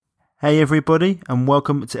Hey everybody, and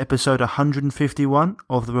welcome to episode 151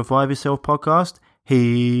 of the Revive Yourself podcast. Here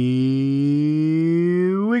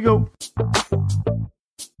we go.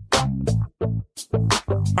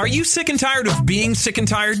 Are you sick and tired of being sick and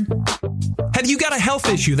tired? Have you got a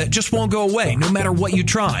health issue that just won't go away no matter what you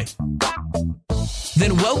try?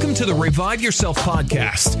 Then welcome to the Revive Yourself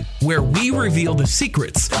podcast, where we reveal the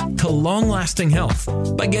secrets to long-lasting health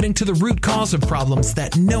by getting to the root cause of problems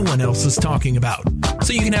that no one else is talking about.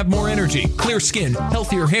 So you can have more energy, clear skin,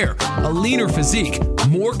 healthier hair, a leaner physique,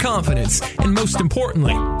 more confidence, and most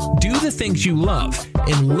importantly, do the things you love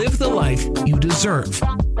and live the life you deserve.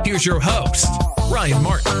 Here's your host, Ryan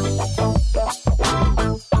Martin.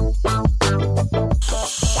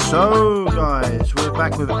 So guys, we're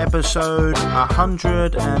back with episode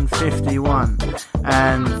 151,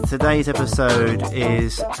 and today's episode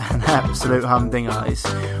is an absolute humdinger. It's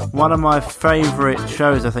one of my favourite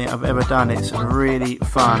shows I think I've ever done. It's a really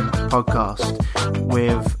fun podcast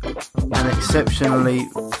with an exceptionally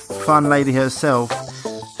fun lady herself,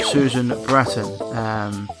 Susan Bratton,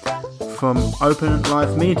 from Open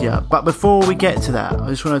Life Media. But before we get to that, I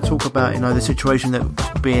just want to talk about the situation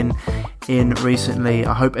that's been in recently.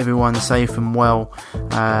 I hope everyone's safe and well,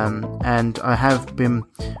 and I have been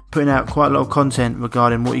putting out quite a lot of content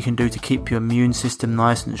regarding what you can do to keep your immune system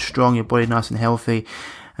nice and strong, your body nice and healthy.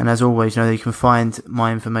 And as always, you can find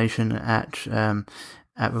my information at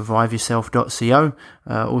reviveyourself.co,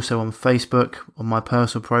 also on Facebook, on my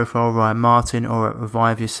personal profile, Ryan Martin, or at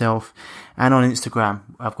Revive Yourself, and on Instagram,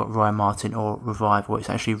 I've got Ryan Martin or Revive, or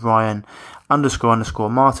it's actually Ryan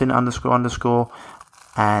 __Martin __,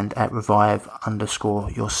 and at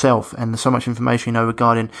Revive_yourself. And there's so much information,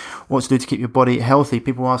 regarding what to do to keep your body healthy.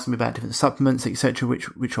 People asking me about different supplements, etc.,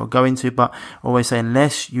 which I'll go into, but I always say,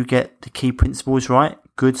 unless you get the key principles right,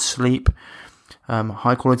 good sleep,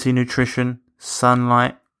 high quality nutrition,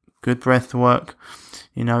 sunlight, good breath work,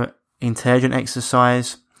 intelligent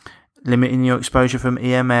exercise, limiting your exposure from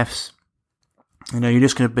EMFs, you're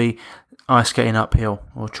just going to be ice skating uphill,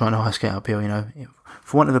 or trying to ice skate uphill,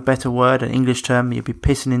 For want of a better word, an English term, you'd be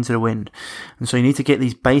pissing into the wind. And so you need to get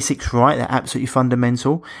these basics right. They're absolutely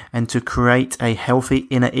fundamental. And to create a healthy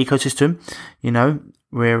inner ecosystem,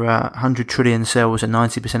 we're 100 trillion cells, and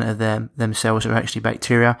 90% of them cells are actually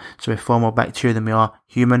bacteria. So we're far more bacteria than we are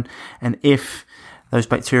human. And if those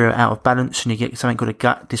bacteria are out of balance, and you get something called a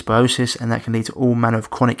gut dysbiosis, and that can lead to all manner of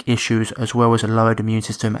chronic issues, as well as a lowered immune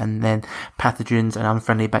system, and then pathogens and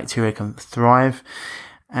unfriendly bacteria can thrive.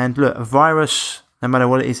 And look, a virus, no matter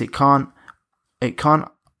what it is, it can't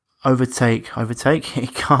overtake.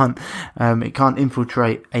 It can't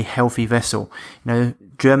infiltrate a healthy vessel.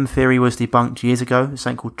 Germ theory was debunked years ago. There's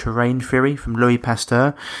something called terrain theory from Louis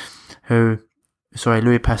Pasteur,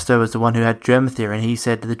 Louis Pasteur was the one who had germ theory, and he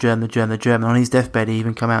said the germ. And on his deathbed, he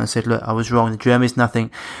even come out and said, look, I was wrong. The germ is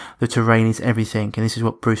nothing. The terrain is everything. And this is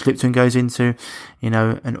what Bruce Lipton goes into,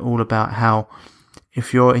 and all about how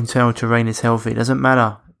if your internal terrain is healthy, it doesn't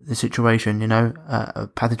matter the situation, a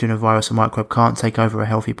pathogen, a virus, a microbe can't take over a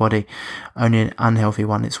healthy body, only an unhealthy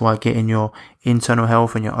one. It's why getting your internal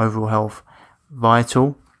health and your overall health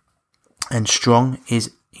vital and strong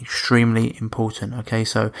is extremely important. Okay,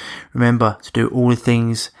 so remember to do all the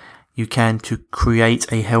things you can to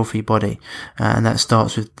create a healthy body, and that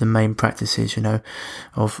starts with the main practices,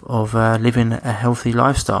 of living a healthy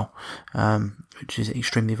lifestyle, which is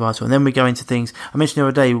extremely vital. And then we go into things I mentioned the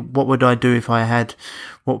other day. What would I do if I had?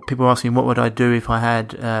 What people are asking, what would I do if I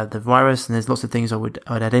had the virus? And there's lots of things I'd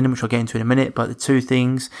add in, which I'll get into in a minute. But the two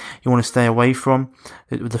things you want to stay away from,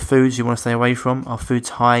 the foods you want to stay away from, are foods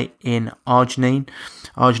high in arginine.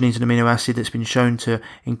 Arginine is an amino acid that's been shown to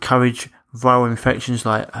encourage viral infections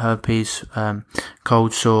like herpes,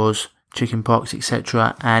 cold sores, chickenpox,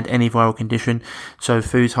 etc., and any viral condition. So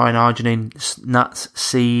foods high in arginine: nuts,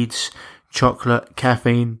 seeds, chocolate,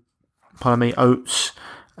 caffeine, oats,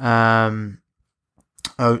 and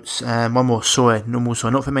one more, soy, normal soy,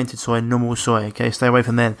 not fermented soy, normal soy. Okay, stay away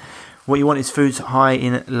from them. What you want is foods high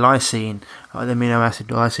in lysine, the amino acid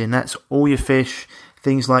lysine. That's all your fish,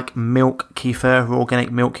 things like milk, kefir, raw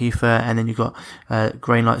organic milk kefir, and then you've got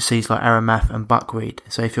grain-like seeds like aramath and buckwheat.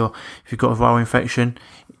 So if you've got a viral infection,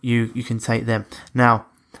 you can take them. Now,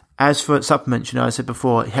 as for supplements, I said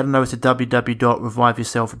before, head on over to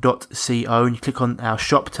www.reviveyourself.co, and you click on our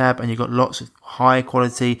shop tab, and you've got lots of high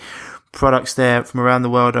quality products there from around the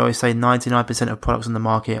world. I always say 99% of products on the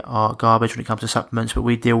market are garbage when it comes to supplements, but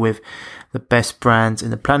we deal with the best brands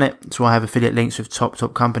in the planet. So I have affiliate links with top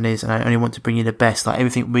companies, and I only want to bring you the best. Like,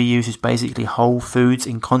 everything we use is basically whole foods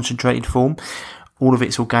in concentrated form. all of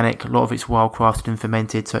it's organic, a lot of it's wildcrafted and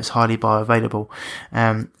fermented, so it's highly bioavailable.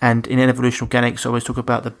 And in Evolution Organics, I always talk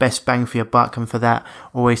about the best bang for your buck, and for that,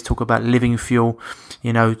 always talk about Living Fuel.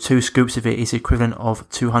 2 scoops of it is equivalent of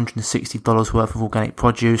 $260 worth of organic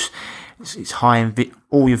produce. It's high in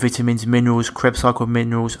all your vitamins, minerals, Krebs cycle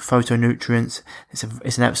minerals, phytonutrients. It's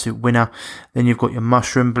an absolute winner. Then you've got your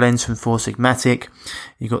mushroom blends from Four Sigmatic.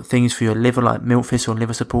 You've got things for your liver like milk thistle,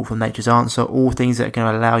 liver support from Nature's Answer. All things that are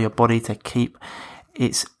going to allow your body to keep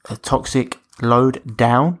its toxic load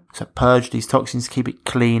down, so purge these toxins, keep it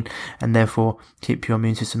clean, and therefore keep your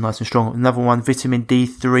immune system nice and strong. Another one, vitamin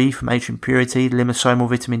D3 from Atrium Purity, liposomal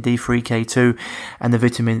vitamin D3 K2, and the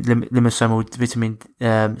liposomal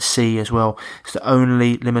vitamin C as well. It's the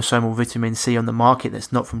only liposomal vitamin C on the market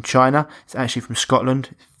that's not from China. It's actually from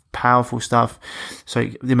Scotland. Powerful stuff. So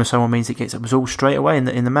liposomal means it gets absorbed straight away in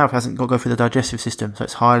the mouth, hasn't got to go through the digestive system, so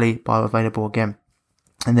it's highly bioavailable again.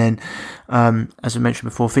 And then, as I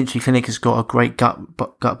mentioned before, Finchley Clinic has got a great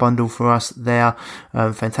gut bundle for us there.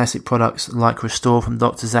 Fantastic products like Restore from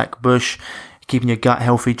Dr. Zach Bush. Keeping your gut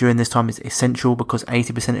healthy during this time is essential because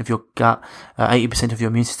 80% of your gut, 80% of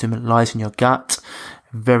your immune system lies in your gut.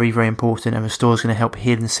 Very, very important. And Restore is going to help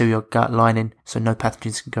heal and seal your gut lining so no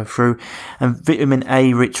pathogens can go through. And vitamin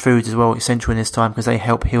A rich foods as well, essential in this time because they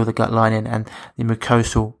help heal the gut lining and the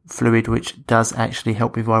mucosal fluid, which does actually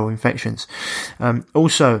help with viral infections.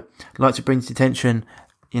 Also, I'd like to bring to attention,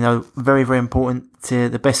 very, very important,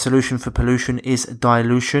 the best solution for pollution is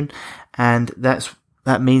dilution. And that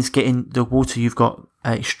means getting the water you've got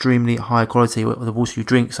extremely high quality, or the water you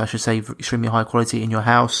drink, so I should say, extremely high quality in your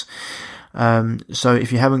house. So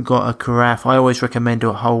if you haven't got a carafe, I always recommend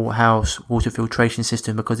a whole house water filtration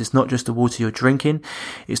system because it's not just the water you're drinking,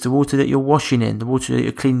 it's the water that you're washing in, the water that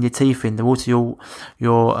you're cleaning your teeth in, the water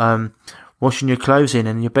you're washing your clothes in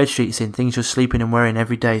and your bed sheets in, things you're sleeping and wearing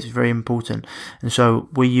every day. It's very important. And so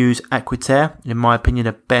we use Aquitaire, in my opinion,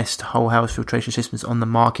 the best whole house filtration systems on the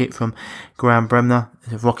market from Graham Bremner,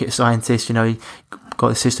 a rocket scientist. He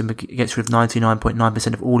got a system that gets rid of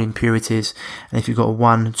 99.9% of all impurities. And if you've got a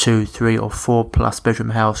 1, 2, 3 or 4 plus bedroom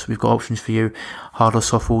house, we've got options for you, hard or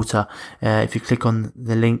soft water. If you click on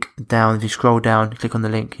the link down, if you scroll down, click on the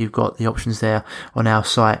link, you've got the options there on our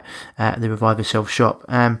site at the Revive Yourself shop.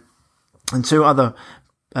 And 2 other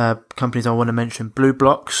companies I want to mention, Blue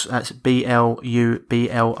Blocks, that's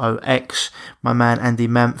BLUBLOX. My man Andy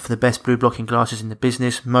Mamp for the best blue blocking glasses in the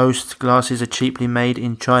business. Most glasses are cheaply made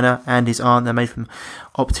in China. Andy's aren't. They're made from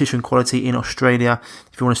optician quality in Australia.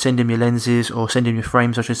 If you want to send him your lenses, or send him your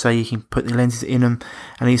frames, I should say, you can put the lenses in them.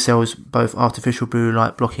 And he sells both artificial blue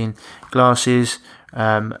light blocking glasses,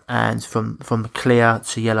 and from clear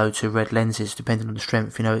to yellow to red lenses, depending on the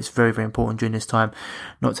strength. It's very, very important during this time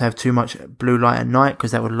not to have too much blue light at night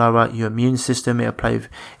because that would lower your immune system. It'll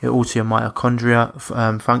alter your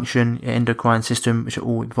mitochondria function, your endocrine system, which are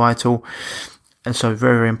all vital. And so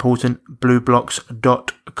very, very important.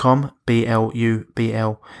 Blueblocks.com,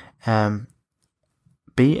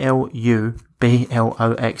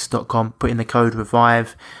 BLUBLOX.com. Put in the code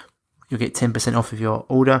REVIVE. You'll get 10% off of your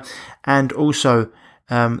order. And also,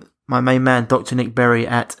 my main man, Dr. Nick Berry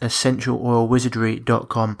at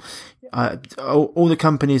essentialoilwizardry.com. All the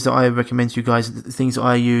companies that I recommend to you guys, the things that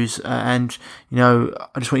I use, and, I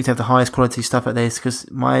just want you to have the highest quality stuff out there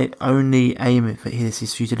because my only aim for this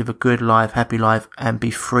is for you to live a good life, happy life, and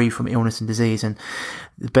be free from illness and disease. And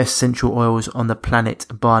the best essential oils on the planet,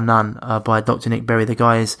 bar none, by Dr. Nick Berry. The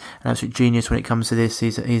guy is an absolute genius when it comes to this.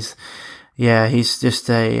 He's just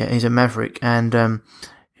he's a maverick, and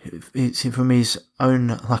it's from his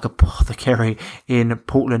own like apothecary in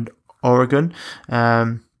Portland, Oregon.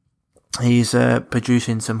 He's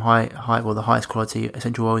producing some the highest quality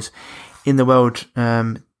essential oils in the world,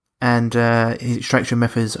 and his extraction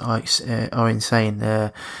methods are insane.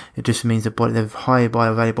 It just means the body, they're highly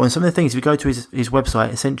bioavailable. And some of the things, if you go to his website,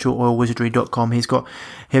 essentialoilwizardry.com, he's got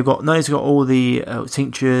all the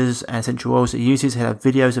tinctures and essential oils that he uses. He'll have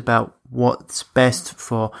videos about what's best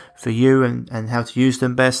for you and how to use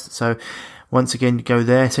them best. So once again, go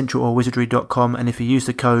there, essentialoilwizardry.com, and if you use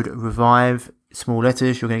the code REVIVE, small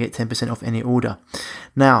letters, you're going to get 10% off any order.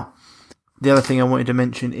 Now, the other thing I wanted to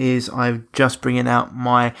mention is I'm just bringing out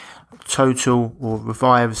my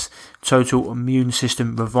Revive's Total Immune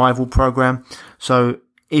System Revival Program. So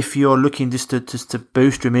if you're looking just to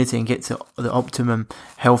boost your immunity and get to the optimum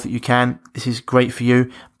health that you can, this is great for you,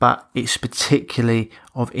 but it's particularly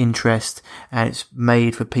of interest, and it's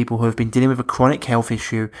made for people who have been dealing with a chronic health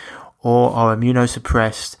issue or are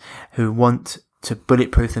immunosuppressed, who want to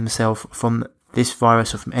bulletproof themselves from this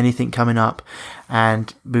virus or from anything coming up.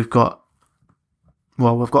 And we've got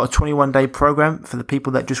Well, we've got a 21-day program for the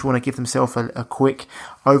people that just want to give themselves a quick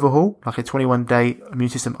overhaul, like a 21-day immune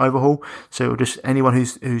system overhaul. So just anyone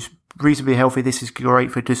who's reasonably healthy, this is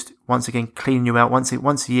great for just, once again, cleaning you out. Once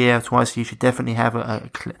a year, twice a year, you should definitely have a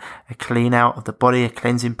clean out of the body, a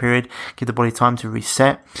cleansing period, give the body time to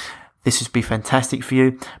reset. This would be fantastic for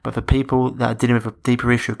you. But for people that are dealing with a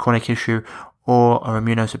deeper issue, a chronic issue, or are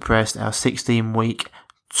immunosuppressed, our 16-week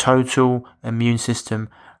total immune system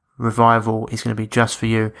revival is going to be just for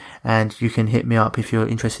you. And you can hit me up if you're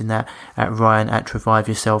interested in that at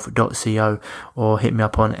ryan@reviveyourself.co, or hit me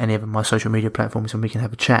up on any of my social media platforms and we can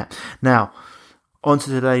have a chat. Now, on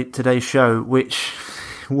to today's show, which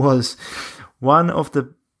was one of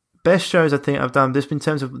the best shows I think I've done. Just in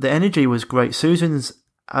terms of the energy was great. Susan's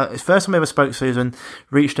first time I ever spoke to Susan,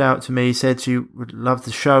 reached out to me, said she would love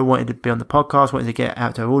the show, wanted to be on the podcast, wanted to get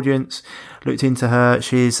out to her audience. Looked into her.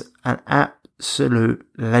 She's an absolute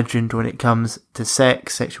legend when it comes to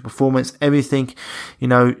sex, sexual performance, everything. You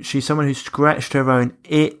know, she's someone who scratched her own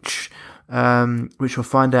itch, which we'll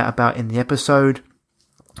find out about in the episode.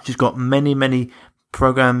 She's got many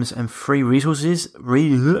programs and free resources for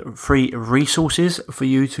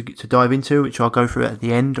you to dive into, which I'll go through at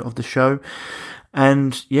the end of the show.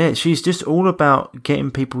 And yeah, she's just all about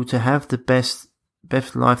getting people to have the best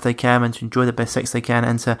life they can and to enjoy the best sex they can,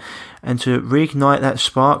 and to reignite that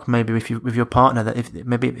spark maybe with your partner, that if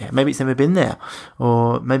maybe it's never been there,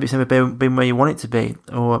 or maybe it's never been where you want it to be,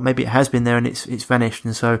 or maybe it has been there and it's vanished.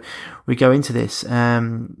 And so we go into this.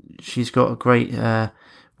 She's got a great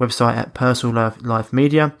website at Personal Life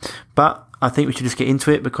Media, but I think we should just get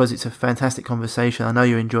into it because it's a fantastic conversation. I know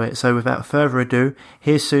you enjoy it. So without further ado,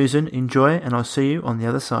 here's Susan. Enjoy, and I'll see you on the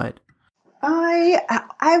other side.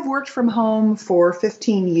 I've worked from home for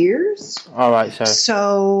 15 years. All right,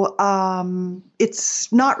 so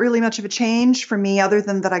it's not really much of a change for me, other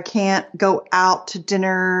than that I can't go out to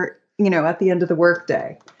dinner, at the end of the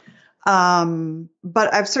workday. But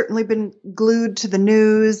I've certainly been glued to the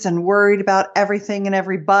news and worried about everything and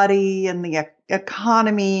everybody and the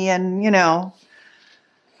economy. And,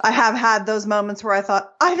 I have had those moments where I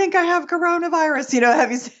thought, I think I have coronavirus.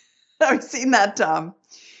 Have you seen that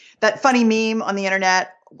funny meme on the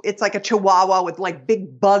internet? It's like a chihuahua with like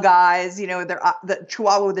big bug eyes, the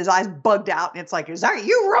chihuahua with his eyes bugged out. And it's like, is that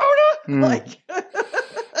you, Rona? Like,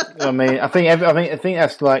 I think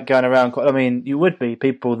that's like going around. I mean, you would be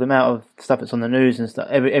people, the amount of stuff that's on the news and stuff.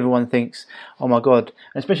 Everyone thinks, oh my God,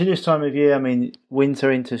 and especially this time of year. I mean, winter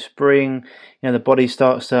into spring, the body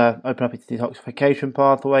starts to open up its detoxification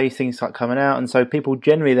pathway. Things start coming out, and so people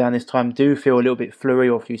generally around this time do feel a little bit flurry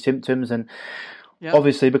or a few symptoms. And yep.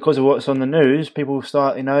 Obviously, because of what's on the news, people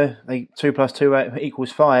start, 2 + 2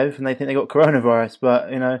 equals 5, and they think they got coronavirus.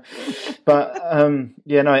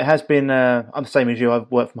 It has been. I'm the same as you.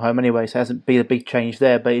 I've worked from home anyway, so it hasn't been a big change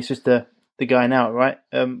there. But it's just the going out, right?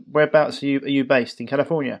 Whereabouts are you based? In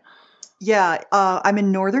California? Yeah, I'm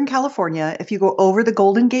in Northern California. If you go over the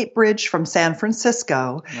Golden Gate Bridge from San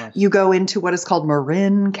Francisco, nice. You go into what is called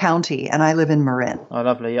Marin County, and I live in Marin. Oh,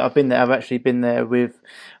 lovely. I've been there. I've actually been there with.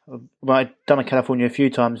 Well, I'd done a California a few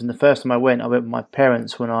times, and the first time I went with my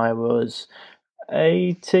parents when I was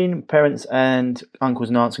 18. Parents and uncles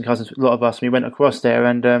and aunts and cousins, a lot of us. And we went across there,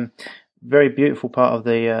 and very beautiful part of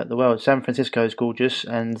the world. San Francisco is gorgeous,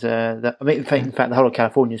 and in fact, the whole of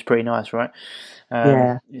California is pretty nice, right?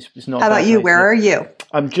 Yeah. It's not. How about you? Where are you?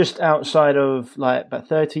 I'm just outside of, like, about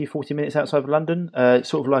 30, 40 minutes outside of London.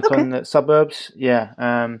 Sort of like on the suburbs. Yeah.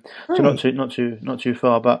 So not too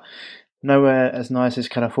far, but nowhere as nice as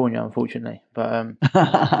California, unfortunately. But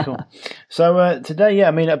cool. So today,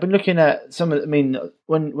 I've been looking at some of.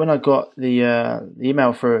 When I got the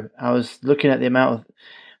email through, I was looking at the amount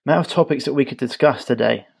of topics that we could discuss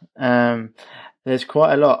today. There's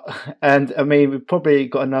quite a lot, and we've probably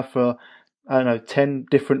got enough for 10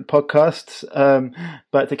 different podcasts.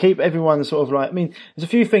 But to keep everyone sort of like, there's a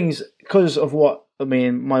few things because of what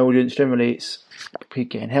my audience generally, it's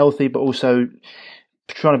getting healthy, but also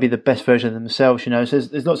trying to be the best version of themselves. So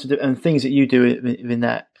there's lots of and things that you do in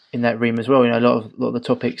that realm as well. A lot of the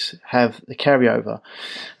topics have the carryover.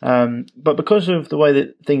 But because of the way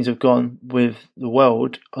that things have gone with the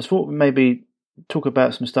world, I thought we'd maybe talk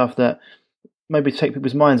about some stuff that maybe take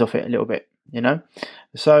people's minds off it a little bit.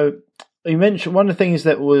 So. You mentioned one of the things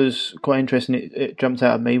that was quite interesting. It jumped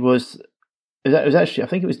out at me was actually, I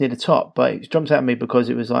think it was near the top, but it jumped out at me because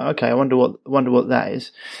it was like, okay, I wonder what that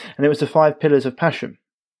is, and it was the 5 pillars of passion.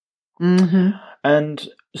 Mm-hmm. And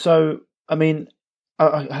so, I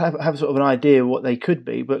have sort of an idea what they could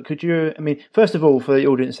be, but could you? First of all, for the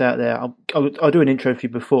audience out there, I'll do an intro for you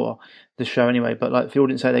before the show anyway. But like for the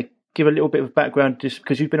audience out there, give a little bit of background, just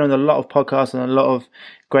because you've been on a lot of podcasts and a lot of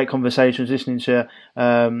great conversations, listening to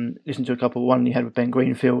a couple, one you had with Ben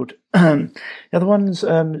Greenfield. The other one's,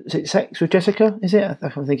 is it Sex with Jessica? Is it? I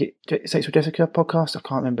think Sex with Jessica podcast. I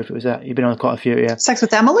can't remember if it was that. You've been on quite a few, yeah. Sex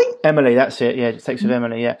with Emily? Emily, that's it. Yeah, Sex with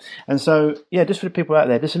Emily, yeah. And so, yeah, just for the people out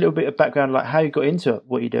there, just a little bit of background, like how you got into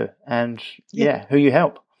what you do and, who you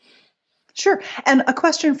help. Sure. And a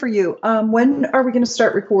question for you. When are we going to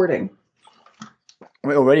start recording?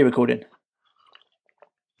 We're already recording.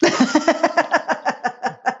 That's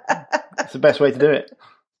the best way to do it.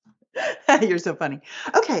 You're so funny.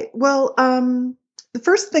 Okay. Well, the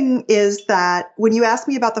first thing is that when you ask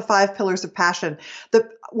me about the 5 pillars of passion,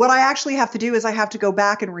 what I actually have to do is I have to go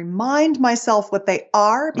back and remind myself what they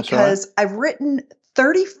are, because I've written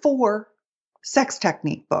 34 sex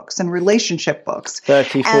technique books and relationship books.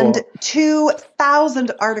 34. And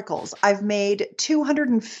 2,000 articles. I've made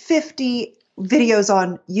 250 videos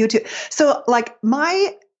on YouTube. So like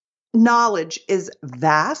my knowledge is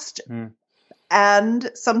vast.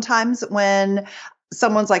 And sometimes when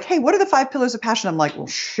someone's like, hey, what are the 5 pillars of passion? I'm like, well,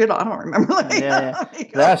 shit, I don't remember.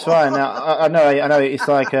 That's fine. Now, I know. It's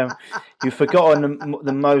like you've forgotten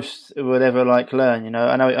the most, whatever, like learn. You know,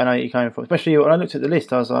 I know you're coming from. Especially when I looked at the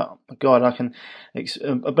list, I was like, oh my God, I can.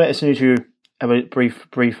 I bet as soon as you have a brief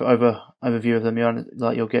overview of them,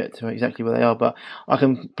 you'll get to exactly where they are. But I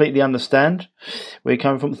completely understand where you're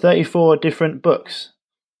coming from. 34 different books.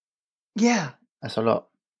 Yeah, that's a lot.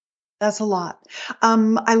 That's a lot.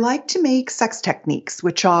 I like to make sex techniques,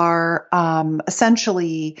 which are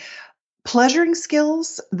essentially pleasuring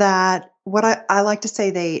skills that what I like to say,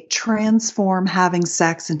 they transform having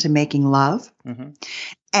sex into making love. Mm-hmm.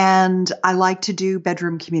 And I like to do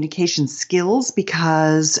bedroom communication skills,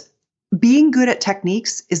 because being good at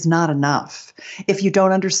techniques is not enough if you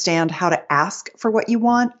don't understand how to ask for what you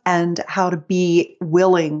want and how to be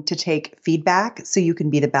willing to take feedback so you can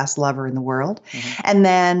be the best lover in the world. Mm-hmm. And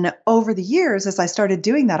then over the years, as I started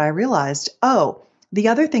doing that, I realized, the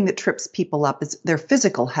other thing that trips people up is their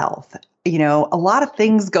physical health. You know, a lot of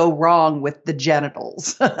things go wrong with the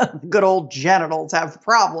genitals. Good old genitals have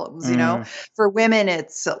problems, you know. For women,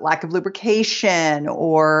 it's lack of lubrication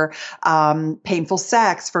or painful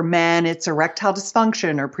sex. For men, it's erectile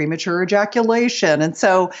dysfunction or premature ejaculation. And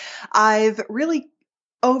so I've really,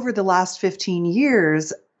 over the last 15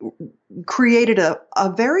 years, created a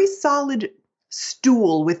very solid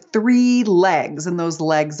stool with 3 legs, and those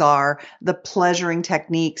legs are the pleasuring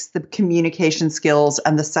techniques, the communication skills,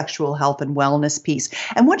 and the sexual health and wellness piece.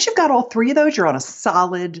 And once you've got all 3 of those, you're on a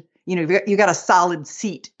solid, you got a solid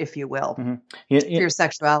seat, if you will, for your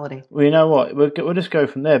sexuality. Well, you know what? We'll just go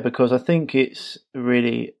from there, because I think it's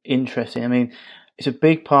really interesting. I mean, it's a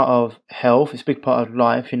big part of health. It's a big part of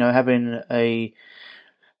life. You know, having a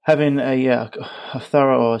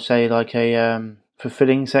thorough, or say like a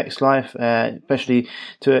fulfilling sex life, especially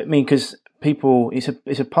because people, it's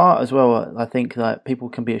a part as well. I think like people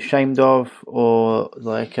can be ashamed of, or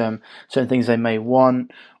like certain things they may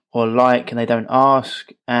want or like, and they don't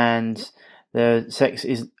ask, and their sex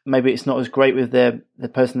is, maybe it's not as great with the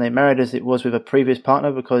person they married as it was with a previous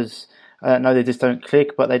partner, because I don't know, they just don't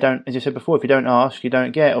click. But they don't, as you said before, if you don't ask, you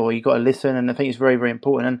don't get, or you got to listen. And I think it's very, very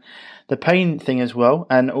important. And the pain thing as well,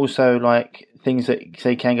 and also like things that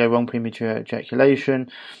say can go wrong, premature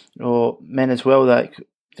ejaculation, or men as well, like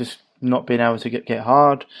just not being able to get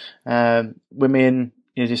hard. Women,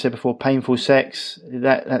 as you said before, painful sex,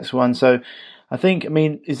 that's one. So I think, I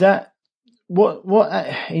mean, is that what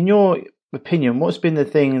in your opinion, what's been the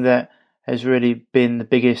thing that has really been the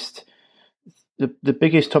biggest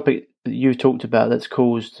topic that you've talked about that's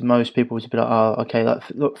caused most people to be like, oh, okay,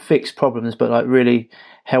 like not fix problems, but like really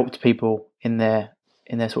helped people in their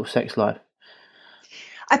sort of sex life?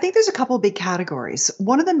 I think there's a couple of big categories.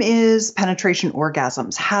 One of them is penetration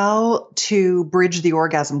orgasms, how to bridge the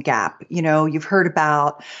orgasm gap. You know, you've heard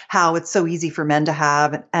about how it's so easy for men to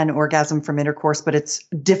have an orgasm from intercourse, but it's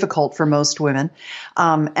difficult for most women.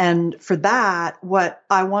 And for that, what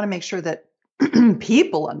I want to make sure that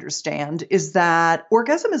people understand is that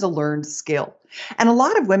orgasm is a learned skill. And a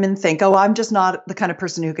lot of women think, I'm just not the kind of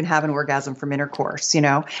person who can have an orgasm from intercourse, you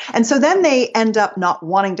know? And so then they end up not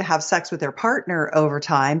wanting to have sex with their partner over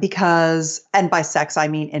time because, and by sex, I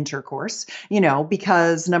mean intercourse, you know,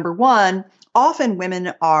 because number one, often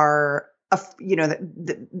women are,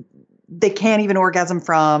 they can't even orgasm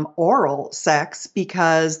from oral sex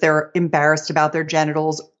because they're embarrassed about their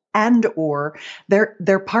genitals, and or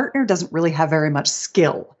their partner doesn't really have very much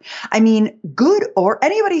skill. I mean, good or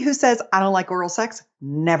anybody who says, I don't like oral sex,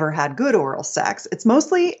 never had good oral sex. It's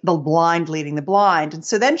mostly the blind leading the blind. And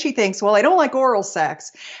so then she thinks, well, I don't like oral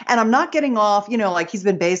sex and I'm not getting off, like he's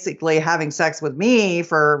been basically having sex with me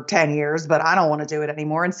for 10 years, but I don't want to do it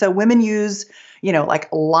anymore. And so women use,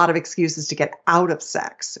 like a lot of excuses to get out of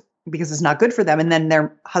sex because it's not good for them. And then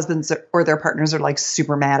their husbands or their partners are like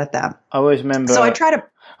super mad at them. I always remember. So I try to.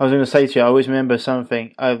 I was going to say to you, I always remember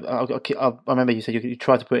something. I remember you said you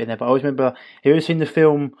tried to put it in there, but I always remember. Have you ever seen the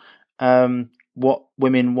film What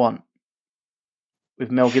Women Want with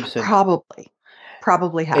Mel Gibson?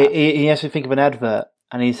 Probably have. He has to think of an advert,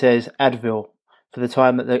 and he says Advil for the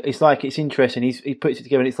time that it's interesting. He puts it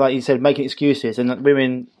together, and it's like he said, making excuses, and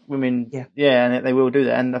women, and they will do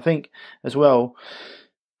that. And I think as well.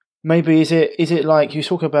 Maybe is it like you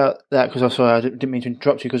talk about that because I didn't mean to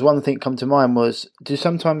interrupt you because one thing that come to mind was do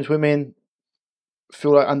sometimes women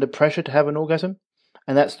feel like under pressure to have an orgasm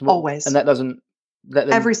and that's always and that doesn't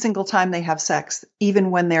every single time they have sex,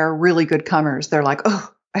 even when they're really good comers, they're like,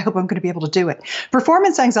 oh, I hope I'm going to be able to do it.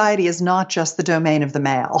 Performance anxiety is not just the domain of the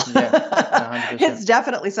male. Yeah, it's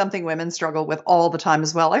definitely something women struggle with all the time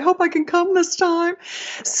as well. I hope I can come this time.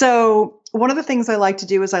 So one of the things I like to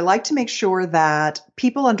do is I like to make sure that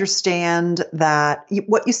people understand that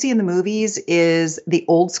what you see in the movies is the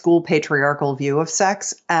old school patriarchal view of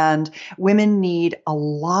sex, and women need a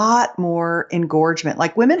lot more engorgement.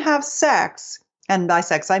 Like women have sex, and by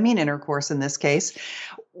sex I mean intercourse in this case,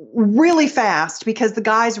 really fast because the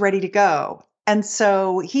guy's ready to go. And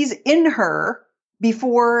so he's in her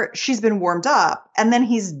before she's been warmed up, and then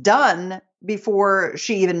he's done before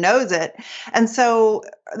she even knows it. And so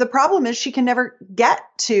the problem is she can never get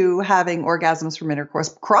to having orgasms from intercourse,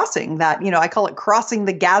 crossing that, I call it crossing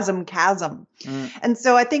the gasm chasm. And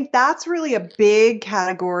so I think that's really a big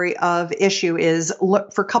category of issue is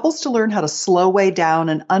for couples to learn how to slow way down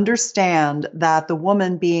and understand that the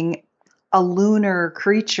woman being a lunar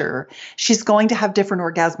creature, she's going to have different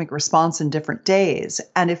orgasmic response in different days.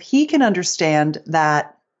 And if he can understand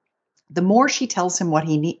that the more she tells him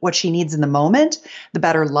what she needs in the moment, the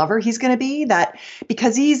better lover he's going to be. That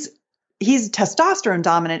because he's testosterone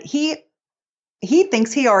dominant, he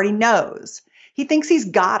thinks he already knows. He thinks he's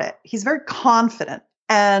got it. He's very confident.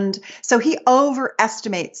 And so he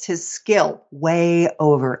overestimates his skill, way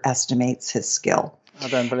overestimates his skill. I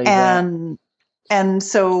don't believe that. And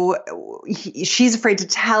so she's afraid to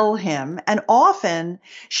tell him. And often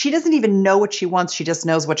she doesn't even know what she wants. She just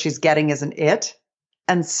knows what she's getting isn't it.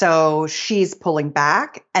 And so she's pulling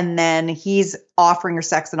back, and then he's offering her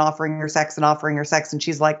sex and offering her sex and offering her sex. And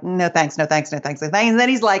she's like, no, thanks, no, thanks, no, thanks, no, thanks. And then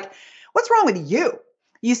he's like, what's wrong with you?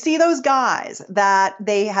 You see those guys that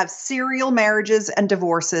they have serial marriages and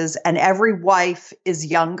divorces, and every wife is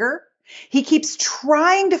younger. He keeps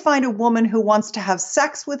trying to find a woman who wants to have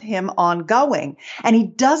sex with him ongoing. And he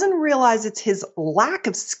doesn't realize it's his lack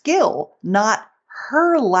of skill, not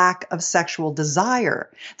her lack of sexual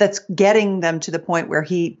desire, that's getting them to the point where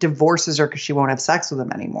he divorces her because she won't have sex with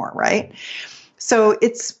him anymore, right? So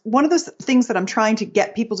it's one of those things that I'm trying to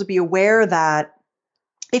get people to be aware that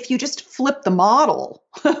if you just flip the model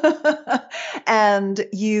and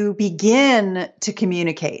you begin to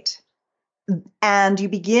communicate and you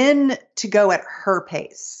begin to go at her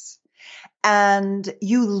pace, and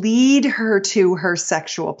you lead her to her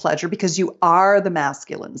sexual pleasure because you are the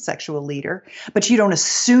masculine sexual leader, but you don't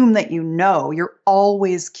assume that you know. You're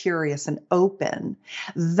always curious and open.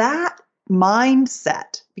 That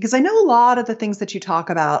mindset, because I know a lot of the things that you talk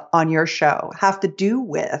about on your show have to do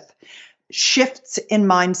with shifts in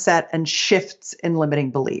mindset and shifts in limiting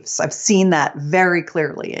beliefs. I've seen that very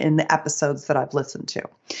clearly in the episodes that I've listened to.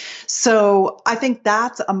 So I think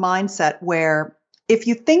that's a mindset where if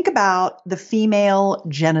you think about the female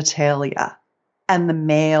genitalia and the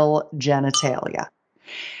male genitalia,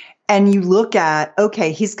 and you look at,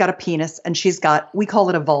 okay, he's got a penis and she's got, we call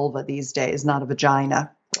it a vulva these days, not a vagina.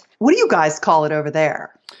 What do you guys call it over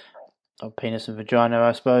there? Oh, penis and vagina,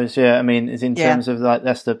 I suppose. Yeah, I mean, it's in terms of like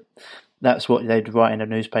that's what they'd write in a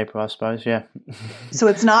newspaper, I suppose. Yeah. So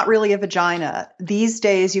it's not really a vagina these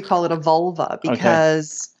days. You call it a vulva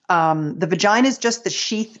because the vagina is just the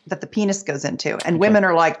sheath that the penis goes into. And women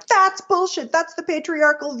are like, that's bullshit. That's the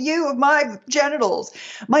patriarchal view of my genitals.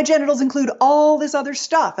 My genitals include all this other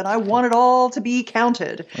stuff, and I want it all to be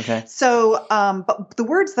counted. Okay. So, but the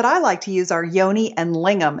words that I like to use are yoni and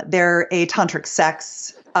lingam. They're a tantric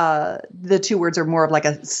sex. The two words are more of like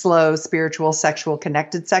a slow, spiritual, sexual,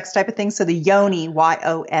 connected sex type of thing. So the yoni,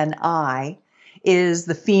 Y-O-N-I, is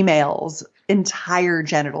the female's entire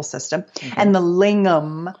genital system. And the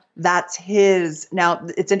lingam, that's his. Now,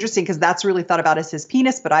 it's interesting because that's really thought about as his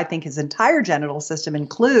penis, but I think his entire genital system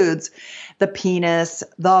includes the penis,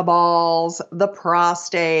 the balls, the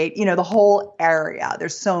prostate, the whole area.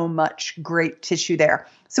 There's so much great tissue there.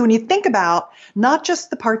 So when you think about not just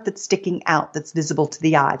the part that's sticking out, that's visible to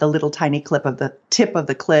the eye, the little tiny clip of the tip of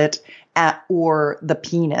the clit or the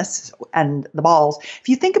penis and the balls, if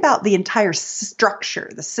you think about the entire structure,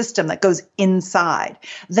 the system that goes inside,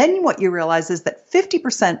 then what you realize is that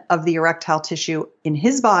 50% of the erectile tissue in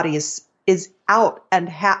his body is out and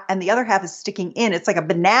the other half is sticking in. It's like a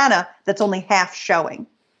banana that's only half showing.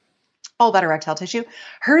 All that erectile tissue.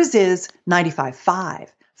 Hers is 95.5.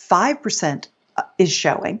 5% is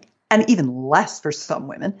showing, and even less for some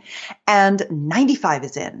women, and 95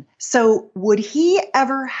 is in. So would he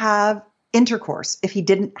ever have intercourse if he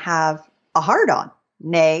didn't have a hard-on?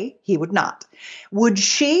 Nay, he would not. Would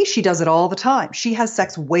she? She does it all the time. She has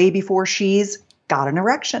sex way before she's got an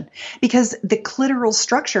erection because the clitoral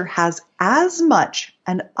structure has as much,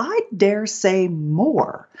 and I dare say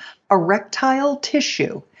more, erectile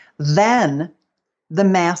tissue than the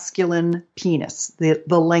masculine penis, the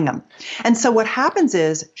lingam. And so what happens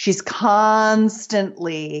is she's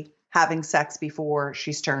constantly having sex before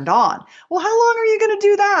she's turned on. Well, how long are you going to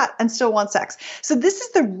do that and still want sex? So this is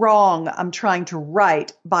the wrong I'm trying to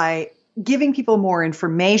right by giving people more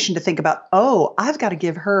information to think about, oh, I've got to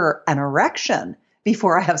give her an erection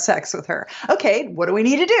before I have sex with her. Okay, what do we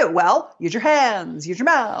need to do? Well, use your hands, use your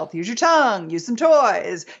mouth, use your tongue, use some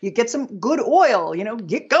toys, you get some good oil,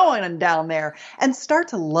 get going and down there and start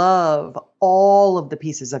to love all of the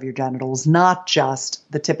pieces of your genitals, not just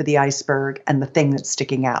the tip of the iceberg and the thing that's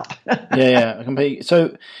sticking out. Yeah, I completely.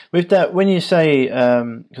 So with that, when you say,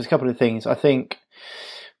 because a couple of things, I think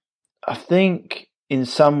in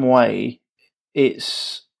some way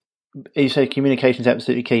it's, you say communication is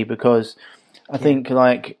absolutely key because I think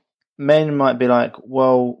like men might be like,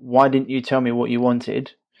 well, why didn't you tell me what you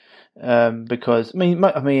wanted? Because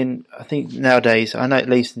I think nowadays, I know at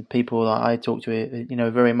least people that I talk to,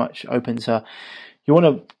 very much open to, you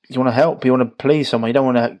want to help, you want to please someone, you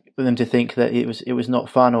don't want them to think that it was not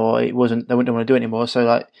fun or they wouldn't want to do it anymore. So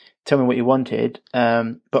like, tell me what you wanted.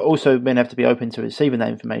 But also men have to be open to receiving that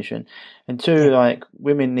information. And two, like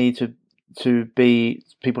women need to be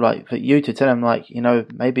people like for you to tell them like,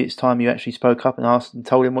 maybe it's time you actually spoke up and asked and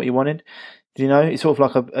told him what you wanted. It's sort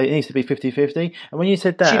of like it needs to be 50-50. And when you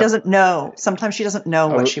said that, she doesn't know. Sometimes she doesn't know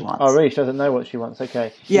what she wants. Oh, really? She doesn't know what she wants.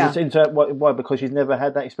 Okay. Yeah. Why? Because she's never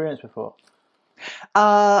had that experience before.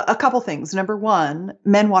 A couple things. Number one,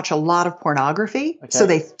 men watch a lot of pornography. Okay. So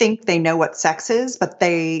they think they know what sex is, but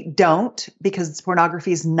they don't because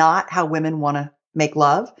pornography is not how women want to make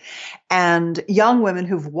love. And young women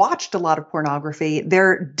who've watched a lot of pornography,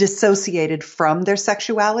 they're dissociated from their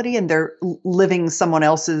sexuality and they're living someone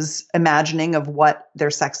else's imagining of what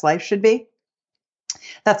their sex life should be.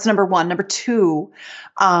 That's number one. Number two,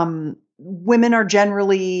 women are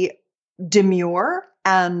generally demure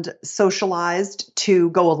and socialized to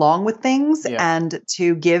go along with things and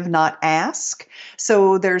to give, not ask.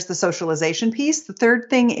 So there's the socialization piece. The third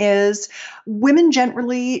thing is women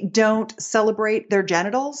generally don't celebrate their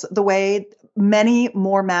genitals the way many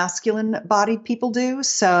more masculine bodied people do.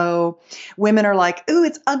 So women are like, ooh,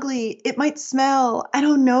 it's ugly. It might smell. I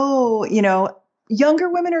don't know. Younger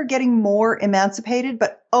women are getting more emancipated,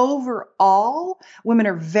 but overall, women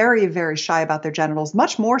are very, very shy about their genitals,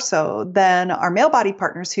 much more so than our male body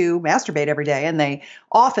partners who masturbate every day. And they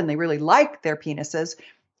really like their penises,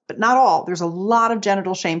 but not all. There's a lot of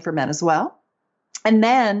genital shame for men as well. And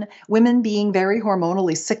then women being very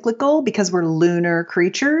hormonally cyclical because we're lunar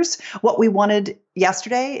creatures. What we wanted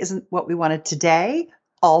yesterday isn't what we wanted today.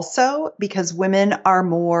 Also, because women are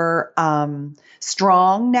more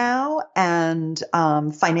strong now and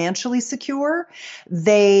financially secure,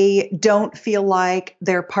 they don't feel like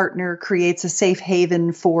their partner creates a safe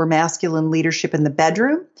haven for masculine leadership in the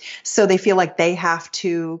bedroom. So they feel like they have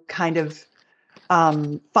to kind of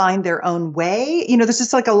find their own way. There's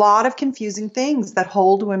just like a lot of confusing things that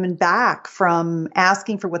hold women back from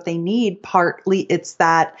asking for what they need. Partly it's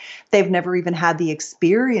that they've never even had the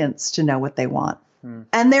experience to know what they want.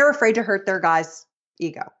 And they're afraid to hurt their guy's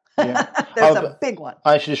ego. Yeah. There's a big one.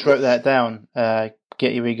 I actually just wrote that down,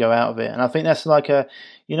 get your ego out of it. And I think that's like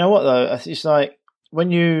you know what though? It's like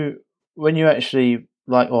when you actually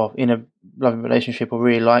like, or in a loving relationship or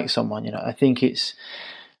really like someone, I think it's,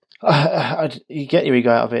 you get your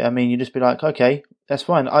ego out of it. I mean, you just be like, okay, that's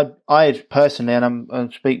fine. I personally, and I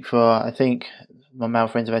speak for, I think my male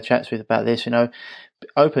friends have had chats with about this,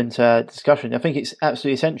 open to discussion. I think it's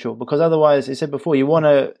absolutely essential, because otherwise, as I said before, you want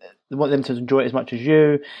them to enjoy it as much as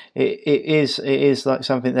you. It is like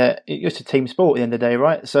something that it's a team sport at the end of the day,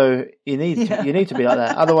 right? So you need to be like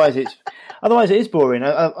that. Otherwise it is boring,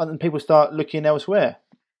 and people start looking elsewhere.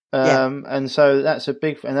 And so that's a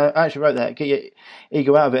big. And I actually wrote that, get your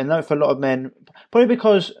ego out of it. And I know for a lot of men, probably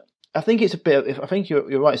because I think it's a bit of. I think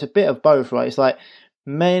you're right. It's a bit of both, right? It's like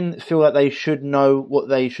men feel like they should know what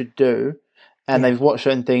they should do, and they've watched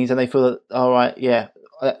certain things, and they feel that, all right,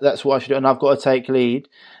 that's what I should do, and I've got to take lead,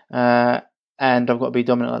 and I've got to be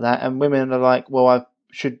dominant like that. And women are like, well, I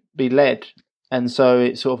should be led, and so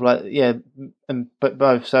it's sort of like, but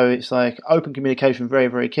both. So it's like open communication, very,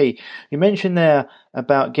 very key. You mentioned there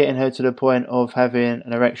about getting her to the point of having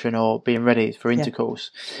an erection or being ready for intercourse.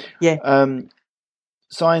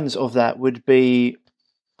 Signs of that would be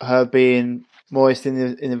her being moist in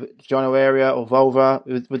the vaginal area or vulva.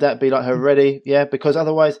 Would that be like her ready? Yeah, because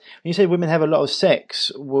otherwise, when you say women have a lot of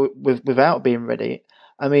sex without being ready,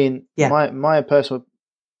 I mean, my personal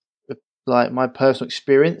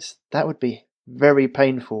experience, that would be very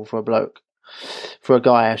painful for a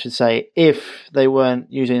guy, I should say, if they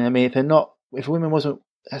weren't using. I mean, if a woman wasn't,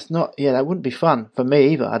 that wouldn't be fun for me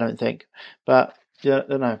either, I don't think. But I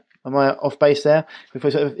don't know. Am I off base there?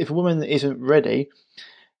 Because if a woman isn't ready,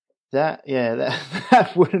 that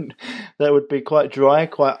would be quite dry,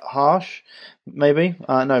 quite harsh, maybe.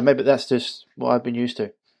 No, maybe that's just what I've been used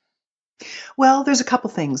to. Well, there's a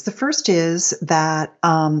couple things. The first is that,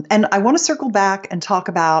 and I want to circle back and talk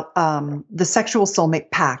about the Sexual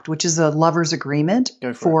Soulmate Pact, which is a lover's agreement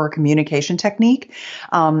for communication technique.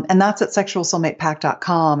 And that's at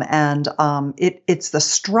sexualsoulmatepact.com. And it's the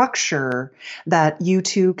structure that you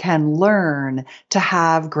two can learn to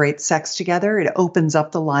have great sex together. It opens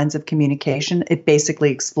up the lines of communication. It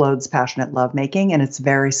basically explodes passionate lovemaking, and it's a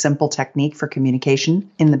very simple technique for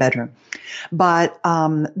communication in the bedroom. But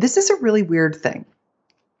this is a really weird thing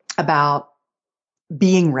about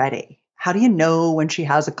being ready. How do you know when she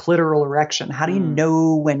has a clitoral erection? How do you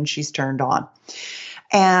know when she's turned on?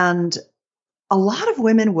 And a lot of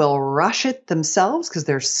women will rush it themselves because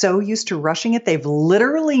they're so used to rushing it. They've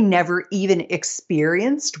literally never even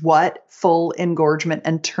experienced what full engorgement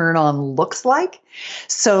and turn on looks like.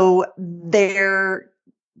 So they're,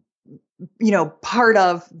 part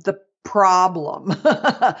of the problem.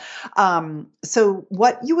 So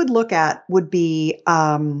what you would look at would be,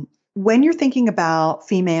 when you're thinking about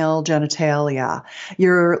female genitalia,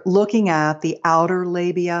 you're looking at the outer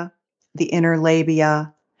labia, the inner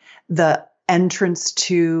labia, the entrance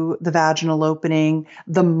to the vaginal opening,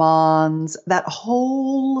 the mons, that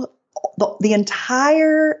whole, the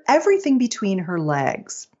entire, everything between her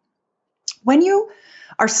legs. When you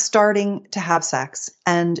are starting to have sex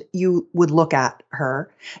and you would look at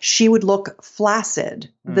her, she would look flaccid.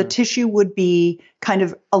 The tissue would be kind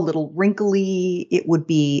of a little wrinkly. It would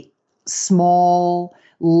be small,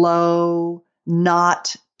 low,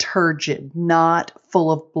 not turgid, not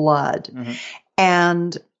full of blood.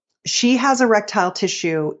 And she has erectile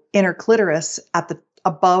tissue in her clitoris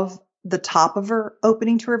above the top of her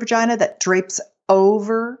opening to her vagina that drapes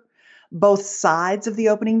over both sides of the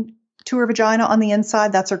opening to her vagina on the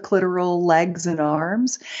inside. That's her clitoral legs and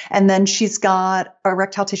arms. And then she's got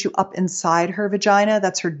erectile tissue up inside her vagina.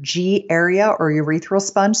 That's her G area or urethral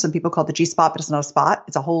sponge. Some people call it the G spot, but it's not a spot.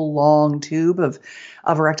 It's a whole long tube of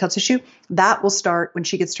erectile tissue. That will start when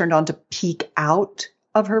she gets turned on to peek out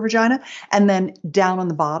of her vagina. And then down on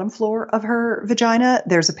the bottom floor of her vagina,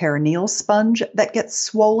 there's a perineal sponge that gets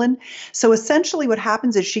swollen. So essentially what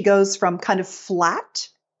happens is she goes from kind of flat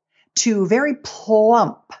to very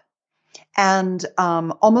plump, and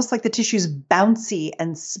almost like the tissue's bouncy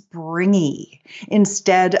and springy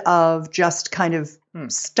instead of just kind of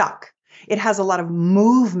stuck. It has a lot of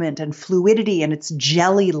movement and fluidity, and it's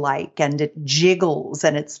jelly-like, and it jiggles,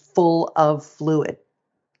 and it's full of fluid.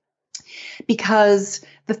 Because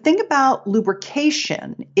the thing about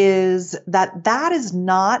lubrication is that is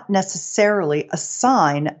not necessarily a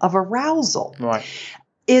sign of arousal. Right.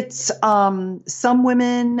 It's some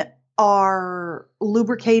women are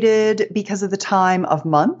lubricated because of the time of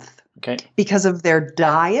month, because of their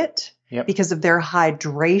diet, because of their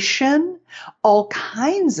hydration, all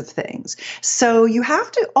kinds of things. So you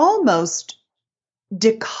have to almost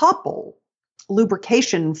decouple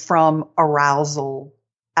lubrication from arousal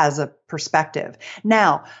as a perspective.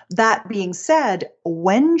 Now, that being said,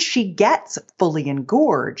 when she gets fully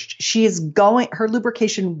engorged, her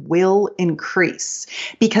lubrication will increase,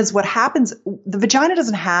 because what happens, the vagina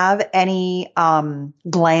doesn't have any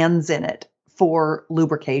glands in it for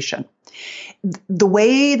lubrication. The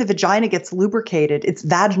way the vagina gets lubricated, it's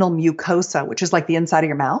vaginal mucosa, which is like the inside of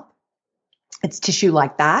your mouth. It's tissue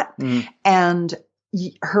like that. And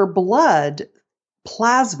her blood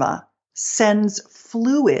plasma sends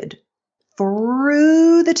fluid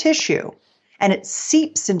through the tissue, and it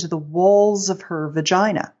seeps into the walls of her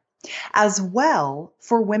vagina. As well,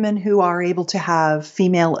 for women who are able to have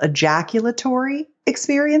female ejaculatory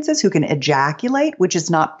experiences, who can ejaculate, which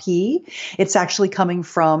is not pee. It's actually coming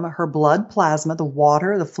from her blood plasma, the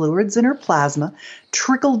water, the fluids in her plasma,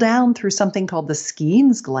 trickle down through something called the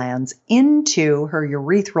Skene's glands into her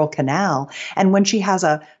urethral canal. And when she has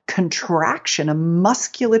a contraction, a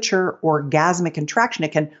musculature orgasmic contraction,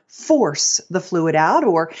 it can force the fluid out,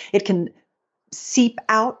 or it can seep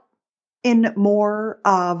out in more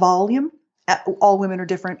volume. All women are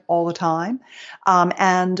different all the time.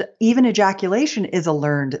 And even ejaculation is a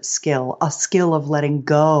learned skill, a skill of letting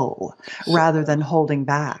go rather than holding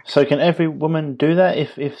back. So can every woman do that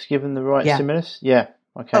if given the right stimulus? Yeah.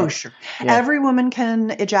 Okay. Oh, sure. Yeah. Every woman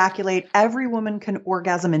can ejaculate. Every woman can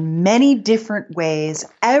orgasm in many different ways.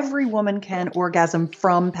 Every woman can orgasm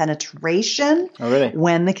from penetration. Oh, really?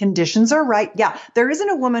 When the conditions are right. Yeah. There isn't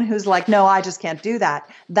a woman who's like, no, I just can't do that.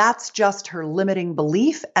 That's just her limiting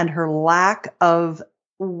belief and her lack of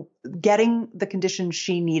getting the conditions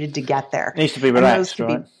she needed to get there. It needs to be relaxed,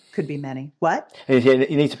 right? Could be many. What? You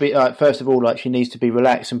need to be first of all, like she needs to be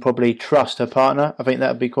relaxed and probably trust her partner. I think that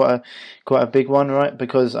would be quite a big one, right?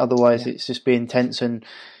 Because otherwise, it's just being tense. And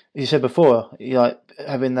as you said before, like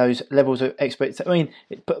having those levels of expectation. I mean,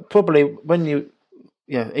 probably when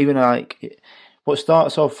even like what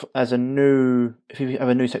starts off as if you have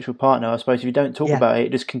a new sexual partner, I suppose if you don't talk about it,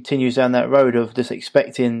 it just continues down that road of just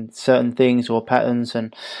expecting certain things or patterns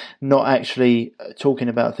and not actually talking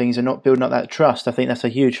about things and not building up that trust. I think that's a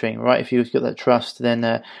huge thing, right? If you've got that trust,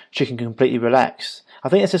 then she can completely relax. I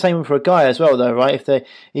think it's the same for a guy as well, though, right? If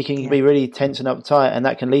he can be really tense and uptight, and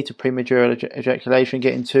that can lead to premature ejaculation,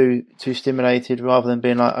 getting too stimulated, rather than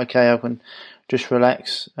being like, okay, I can just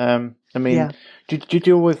relax. I mean, do you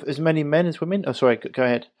deal with as many men as women? Oh, sorry, go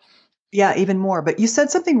ahead. Yeah, even more. But you said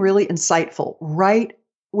something really insightful. Right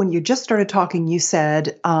when you just started talking, you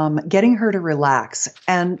said getting her to relax.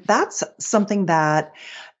 And that's something that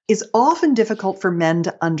is often difficult for men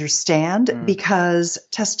to understand because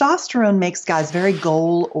testosterone makes guys very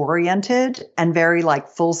goal-oriented and very like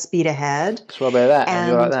full speed ahead. That's why I wear that.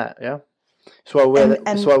 And you're like that, yeah?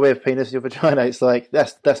 That's why I wear penis in your vagina. It's like,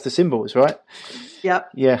 that's the symbols, right?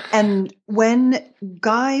 Yep. Yeah. And when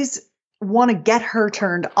guys want to get her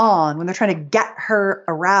turned on, when they're trying to get her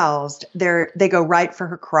aroused, they go right for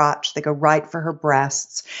her crotch, they go right for her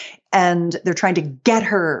breasts, and they're trying to get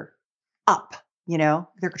her up,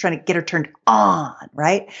 they're trying to get her turned on,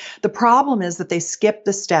 right? The problem is that they skip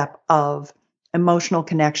the step of emotional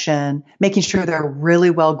connection, making sure they're really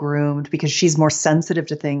well groomed because she's more sensitive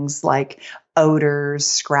to things like odors,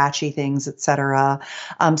 scratchy things, etc.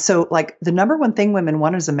 So like the number one thing women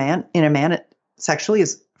want as a man sexually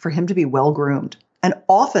is for him to be well groomed. And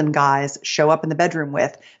often guys show up in the bedroom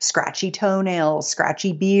with scratchy toenails,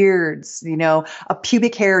 scratchy beards, a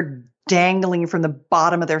pubic hair dangling from the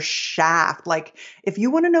bottom of their shaft. Like, if you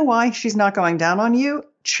want to know why she's not going down on you,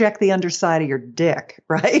 check the underside of your dick,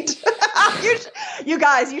 right? You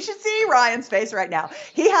guys, you should see Ryan's face right now.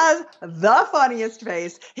 He has the funniest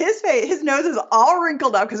face. His nose is all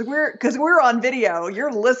wrinkled up because we're on video.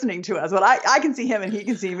 You're listening to us, but I can see him and he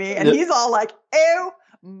can see me, and he's all like, "Ew,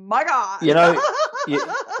 my God."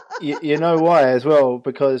 You know why as well?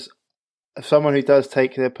 Because someone who does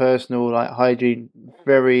take their personal like hygiene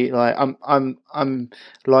very like I'm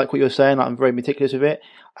like what you're saying. Like, I'm very meticulous with it.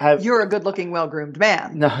 You're a good-looking, well-groomed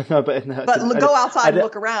man. But go outside and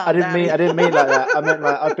look around. I didn't mean like that. I meant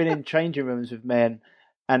like I've been in changing rooms with men,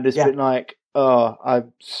 and it's been like, I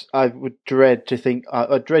would dread to think,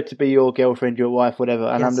 I'd dread to be your girlfriend, your wife, whatever.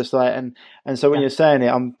 And I'm just like, and so when you're saying it,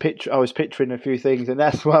 I was picturing a few things, and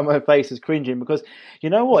that's why my face is cringing, because you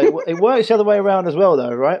know what, it works the other way around as well,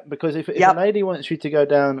 though, right? Because if a lady wants you to go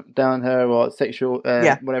down her or sexual,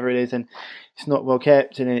 whatever it is, and it's not well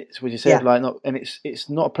kept, and it's what you said, like not, and it's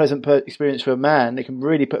not a pleasant experience for a man. It can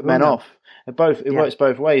really put men off. It works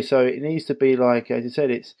both ways. So it needs to be like, as you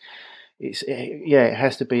said, it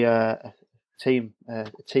has to be a team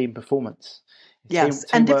performance. Yes,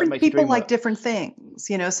 and different people like different things.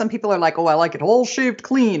 Some people are like, "Oh, I like it all shaved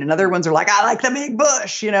clean," and other ones are like, "I like the big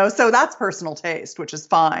bush." So that's personal taste, which is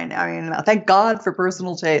fine. I mean, thank God for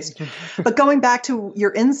personal taste. But going back to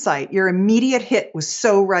your insight, your immediate hit was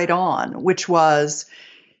so right on, which was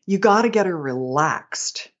you got to get her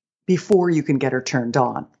relaxed before you can get her turned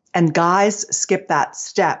on. And guys skip that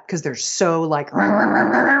step because they're so like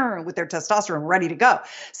with their testosterone ready to go.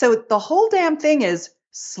 So the whole damn thing is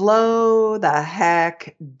slow the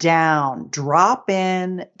heck down, drop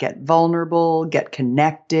in, get vulnerable, get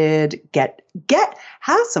connected,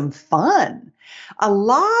 have some fun. A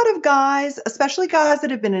lot of guys, especially guys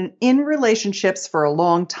that have been in relationships for a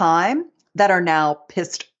long time that are now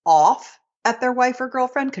pissed off at their wife or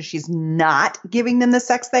girlfriend because she's not giving them the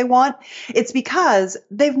sex they want. It's because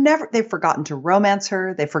they've forgotten to romance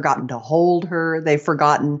her. They've forgotten to hold her. They've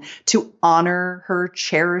forgotten to honor her,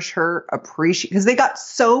 cherish her, appreciate, because they got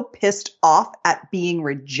so pissed off at being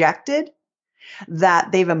rejected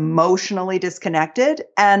that they've emotionally disconnected.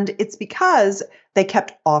 And it's because they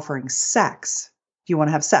kept offering sex. Do you want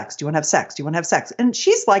to have sex? Do you want to have sex? Do you want to have sex? And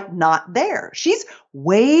she's like not there. She's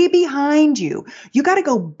way behind you. You got to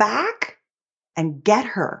go back and get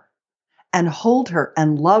her and hold her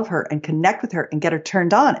and love her and connect with her and get her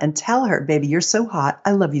turned on and tell her, baby, you're so hot.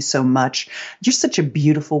 I love you so much. You're such a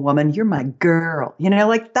beautiful woman. You're my girl.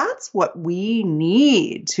 Like that's what we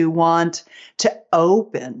need to want to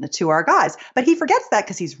open to our guys. But he forgets that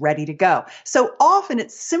because he's ready to go. So often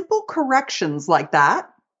it's simple corrections like that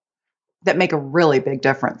make a really big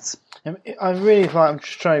difference. I really I'm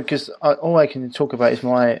just trying, because all I can talk about is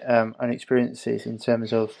my own experiences in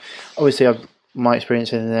terms of, obviously, my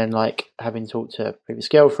experience, and then like having talked to previous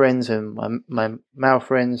girlfriends and my male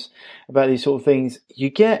friends about these sort of things. You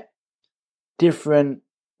get different.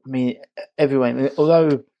 I mean, everyone.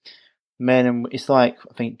 Although men, and it's like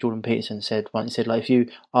I think Jordan Peterson said once. He said like if you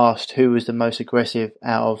asked who was the most aggressive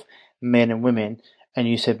out of men and women, and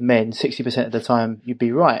you said men, 60% of the time you'd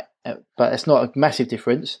be right. But it's not a massive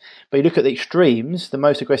difference. But you look at the extremes, the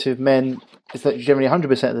most aggressive men is generally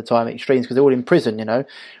 100% of the time extremes because they're all in prison,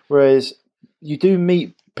 Whereas you do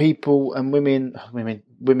meet people and men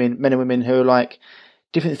and women who are like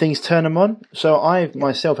different things turn them on. So I've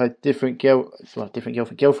myself had different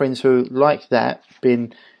girlfriends who like that,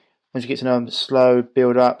 been, once you get to know them, slow,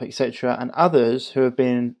 build up, etc. And others who have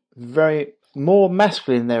been very more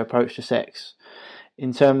masculine in their approach to sex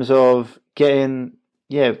in terms of getting,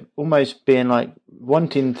 almost being like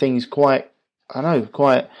wanting things quite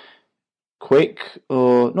quick,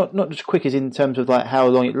 or not just quick as in terms of like how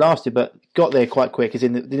long it lasted, but got there quite quick as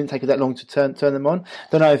in it didn't take that long to turn them on.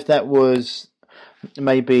 Don't know if that was just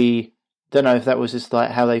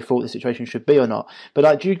like how they thought the situation should be or not. But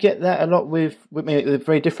like, do you get that a lot with me?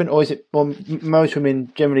 Very different, or is it most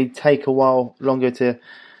women generally take a while longer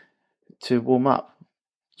to warm up?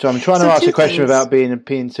 So I'm trying to ask a question without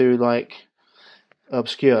being too like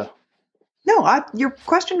obscure. No, your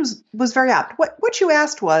question was very apt. What you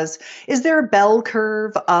asked was, is there a bell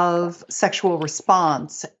curve of sexual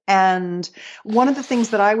response? And one of the things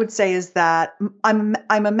that I would say is that I'm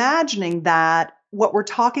imagining that what we're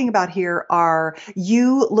talking about here are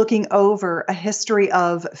you looking over a history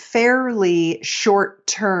of fairly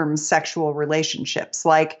short-term sexual relationships,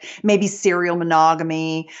 like maybe serial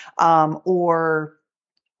monogamy, or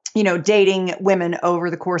dating women over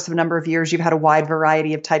the course of a number of years. You've had a wide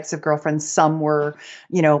variety of types of girlfriends. Some were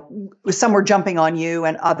jumping on you,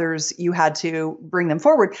 and others you had to bring them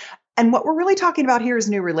forward. And what we're really talking about here is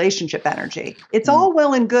new relationship energy. It's all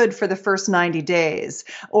well and good for the first 90 days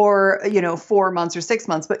or, 4 months or 6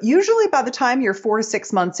 months. But usually by the time you're 4 to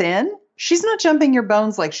 6 months in, she's not jumping your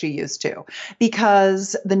bones like she used to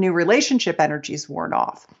because the new relationship energy's worn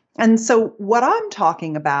off. And so what I'm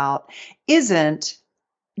talking about isn't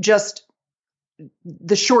just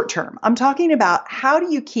the short term. I'm talking about how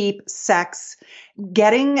do you keep sex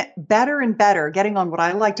getting better and better, getting on what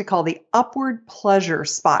I like to call the upward pleasure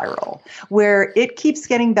spiral, where it keeps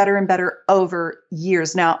getting better and better over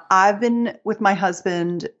years. Now, I've been with my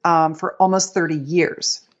husband for almost 30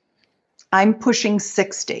 years. I'm pushing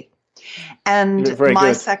 60. And my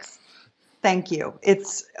good. sex, thank you.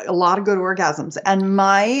 It's a lot of good orgasms. And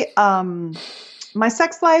my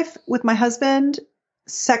sex life with my husband,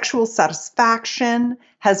 sexual satisfaction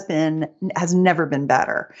has never been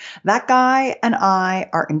better. That guy and I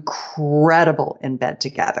are incredible in bed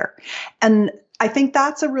together. And I think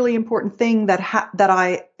that's a really important thing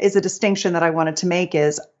that is a distinction that I wanted to make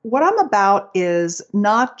is what I'm about is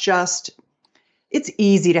not just, it's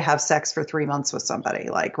easy to have sex for 3 months with somebody,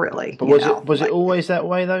 like really. But was it always that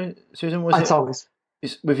way though, Susan? Always.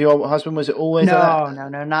 With your husband, was it always like that?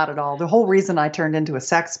 No, not at all. The whole reason I turned into a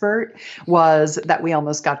sexpert was that we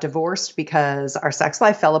almost got divorced because our sex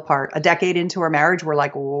life fell apart. A decade into our marriage, we're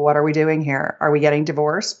like, what are we doing here? Are we getting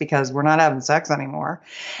divorced? Because we're not having sex anymore.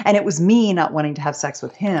 And it was me not wanting to have sex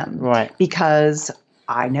with him. Right. Because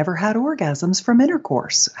I never had orgasms from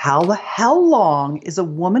intercourse. How long is a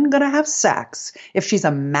woman going to have sex if she's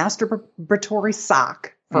a masturbatory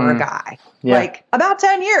sock for a guy? Yeah. Like about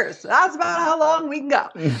 10 years. That's about how long we can go.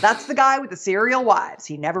 That's the guy with the serial wives.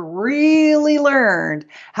 He never really learned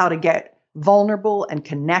how to get vulnerable and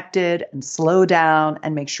connected and slow down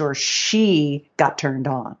and make sure she got turned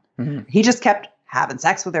on. He just kept having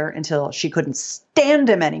sex with her until she couldn't stand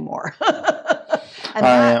him anymore. And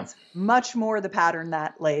that's much more the pattern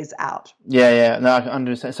that lays out. Yeah. No, I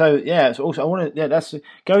understand. So yeah, so also I want to that's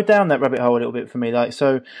go down that rabbit hole a little bit for me. Like,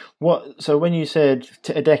 so when you said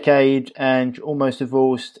a decade and almost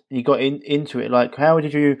divorced, you got into it. Like, how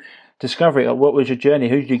did you discover it? Like, what was your journey?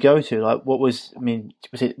 Who did you go to? Like, what was? I mean,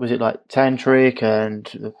 was it like tantric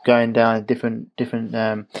and going down different?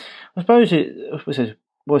 I suppose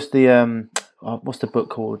what's the book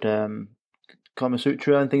called? Kama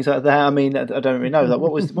Sutra and things like that. I mean, I don't really know. Like,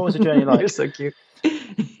 what was the journey like? You're so cute.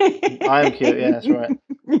 I am cute. Yeah, that's right.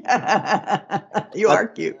 You are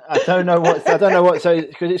cute. I don't know what. So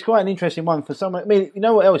because it's quite an interesting one for someone. I mean, you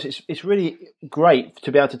know what else? It's really great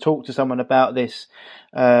to be able to talk to someone about this,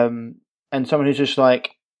 and someone who's just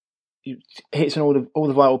like hits on all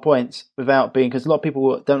the vital points without being, because a lot of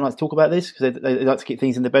people don't like to talk about this because they like to keep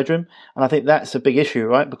things in the bedroom, and I think that's a big issue,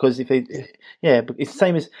 right? Because but it's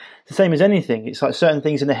the same as anything. It's like certain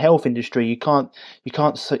things in the health industry you can't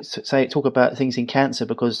talk about things in cancer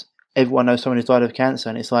because everyone knows someone who's died of cancer,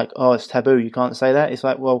 and it's like, oh, it's taboo, you can't say that. It's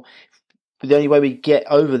like, well, the only way we get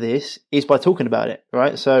over this is by talking about it,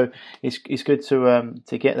 right? So it's good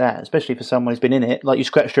to get that, especially for someone who's been in it. Like, you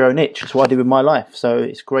scratched your own itch. That's what I did with my life. So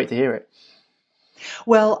it's great to hear it.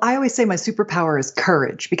 Well, I always say my superpower is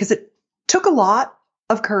courage, because it took a lot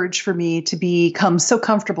of courage for me to become so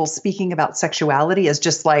comfortable speaking about sexuality as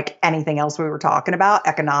just like anything else we were talking about,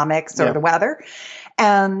 economics or the weather.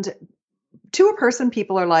 And to a person,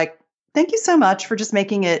 people are like, thank you so much for just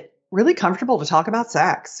making it really comfortable to talk about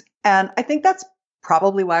sex. And I think that's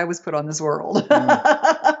probably why I was put on this world.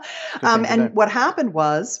 And what happened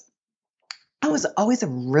was, I was always a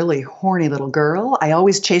really horny little girl. I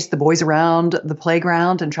always chased the boys around the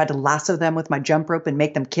playground and tried to lasso them with my jump rope and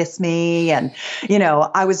make them kiss me. And,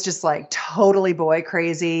 I was just like totally boy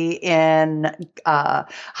crazy in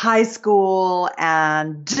high school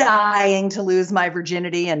and dying to lose my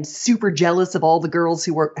virginity and super jealous of all the girls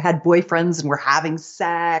who had boyfriends and were having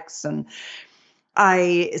sex. And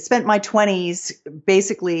I spent my 20s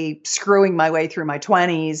basically screwing my way through my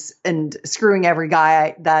 20s and screwing every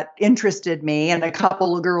guy that interested me, and a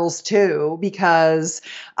couple of girls too, because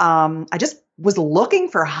I just was looking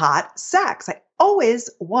for hot sex. I always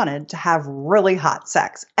wanted to have really hot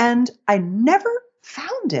sex, and I never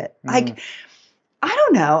found it. Like, I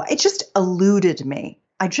don't know. It just eluded me.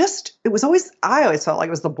 I always felt like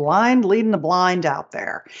it was the blind leading the blind out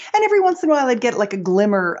there. And every once in a while I'd get like a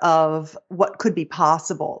glimmer of what could be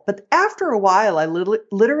possible. But after a while, I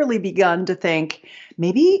literally begun to think,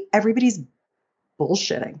 maybe everybody's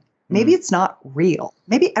bullshitting. Maybe it's not real.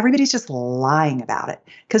 Maybe everybody's just lying about it.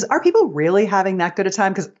 Because are people really having that good a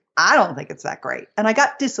time? Because I don't think it's that great. And I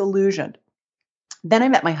got disillusioned. Then I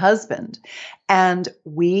met my husband, and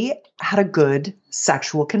we had a good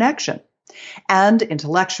sexual connection. And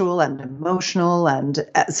intellectual and emotional and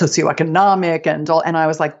socioeconomic. And I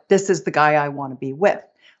was like, this is the guy I want to be with.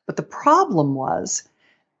 But the problem was,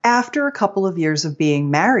 after a couple of years of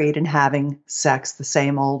being married and having sex the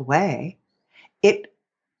same old way,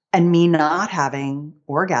 and me not having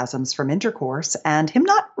orgasms from intercourse, and him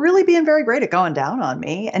not really being very great at going down on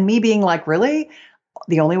me, and me being like, really,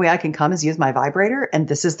 the only way I can come is use my vibrator, and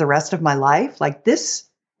this is the rest of my life? Like, this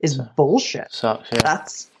is bullshit. Sucks, yeah.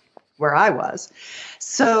 That's where I was.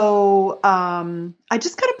 So I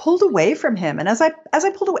just kind of pulled away from him. And as I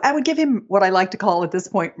pulled away, I would give him what I like to call at this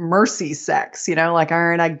point mercy sex, like, all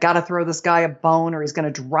right, I got to throw this guy a bone or he's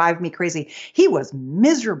going to drive me crazy. He was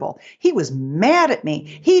miserable. He was mad at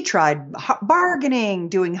me. He tried bargaining,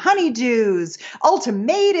 doing honeydews,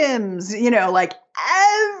 ultimatums, like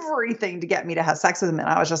everything to get me to have sex with him. And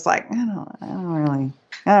I was just like, I don't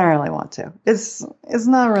really want to. It's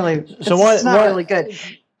not really, really good.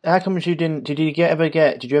 How come you didn't? Did you ever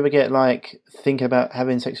get like thinking about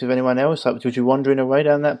having sex with anyone else? Like, did you wander in a way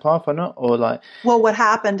down that path or not? Or like? Well, what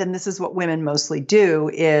happened, and this is what women mostly do,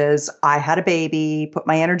 is I had a baby, put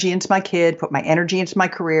my energy into my kid, put my energy into my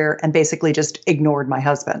career, and basically just ignored my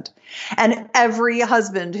husband. And every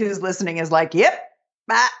husband who's listening is like, "Yep,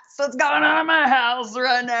 that's what's going on in my house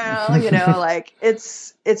right now." Like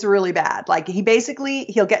it's really bad. Like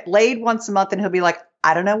he'll get laid once a month, and he'll be like,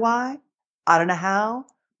 "I don't know why, I don't know how,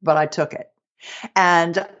 but I took it."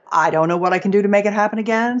 And I don't know what I can do to make it happen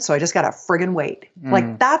again. So I just got to friggin' wait.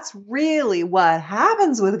 Like, that's really what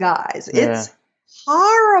happens with guys. Yeah. It's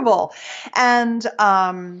horrible. And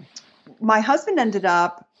my husband ended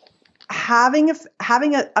up having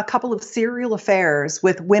a couple of serial affairs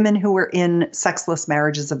with women who were in sexless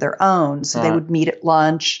marriages of their own. So they would meet at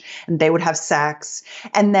lunch and they would have sex.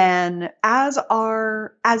 And then as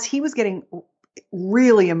he was getting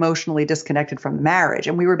really emotionally disconnected from the marriage,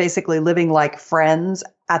 and we were basically living like friends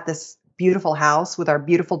at this beautiful house with our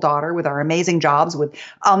beautiful daughter, with our amazing jobs, with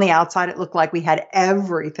on the outside, it looked like we had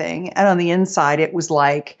everything. And on the inside, it was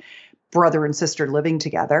like brother and sister living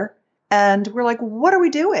together. And we're like, what are we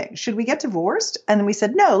doing? Should we get divorced? And then we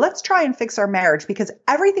said, no, let's try and fix our marriage because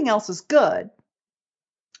everything else is good,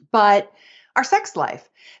 but our sex life.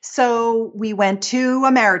 So we went to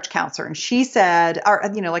a marriage counselor and she said, or,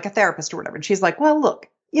 like a therapist or whatever. And she's like, well, look,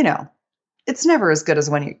 it's never as good as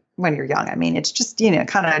when you're young. I mean, it's just,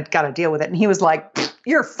 kind of got to deal with it. And he was like,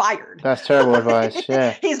 you're fired. That's terrible advice.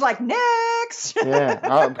 Yeah. He's like, next. Yeah.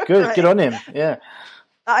 Oh, good. Right. Good on him. Yeah.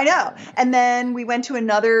 I know. And then we went to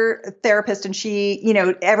another therapist and she,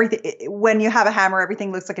 everything, when you have a hammer,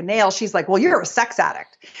 everything looks like a nail. She's like, well, you're a sex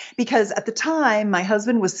addict. Because at the time, my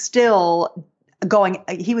husband was still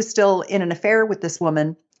he was still in an affair with this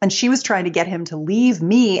woman. And she was trying to get him to leave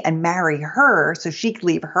me and marry her so she could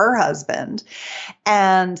leave her husband.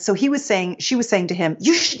 And so she was saying to him,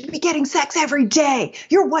 you should be getting sex every day.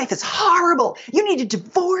 Your wife is horrible. You need to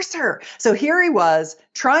divorce her. So here he was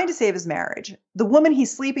trying to save his marriage. The woman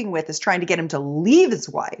he's sleeping with is trying to get him to leave his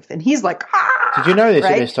wife. And he's like, ah! Did you know this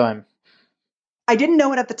at this time? I didn't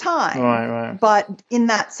know it at the time. Right. But in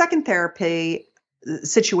that second therapy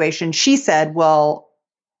situation, she said, well,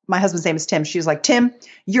 my husband's name is Tim. She was like, Tim,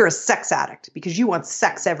 you're a sex addict because you want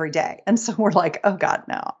sex every day. And so we're like, oh God,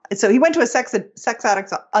 no. And so he went to a sex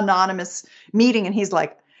addicts anonymous meeting and he's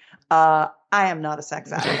like, I am not a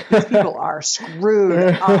sex addict. These people are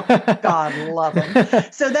screwed. Oh, God love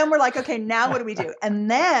them. So then we're like, okay, now what do we do?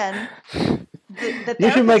 And then the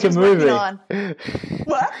you should make a movie.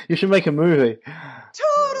 What? You should make a movie.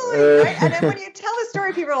 Totally. Right? And then when you tell the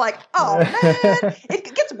story, people are like, oh man,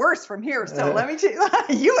 it gets worse from here. So let me tell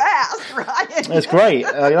you asked, right? That's great.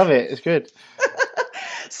 I love it. It's good.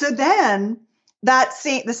 So then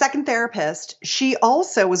the second therapist, she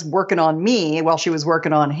also was working on me while she was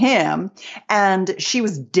working on him. And she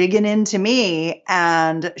was digging into me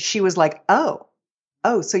and she was like, oh,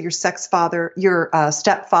 so your stepfather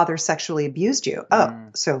sexually abused you. Oh,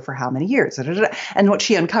 so for how many years? And what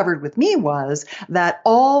she uncovered with me was that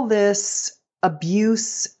all this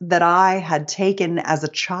abuse that I had taken as a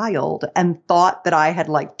child and thought that I had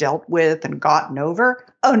like dealt with and gotten over.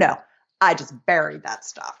 Oh no, I just buried that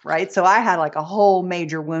stuff. Right. So I had like a whole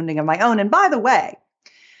major wounding of my own. And by the way,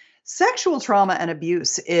 sexual trauma and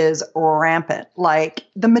abuse is rampant. Like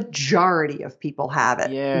the majority of people have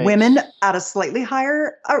it. Yes. Women at a slightly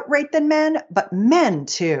higher rate than men, but men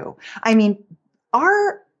too. I mean,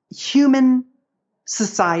 our human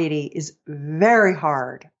society is very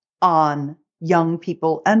hard on young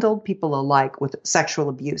people and old people alike with sexual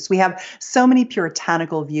abuse. We have so many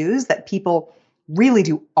puritanical views that people really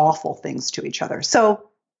do awful things to each other. So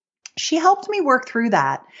she helped me work through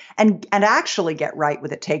that and actually get right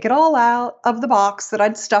with it, take it all out of the box that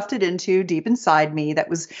I'd stuffed it into deep inside me that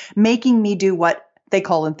was making me do what they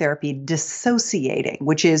call in therapy dissociating,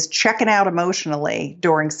 which is checking out emotionally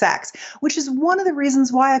during sex, which is one of the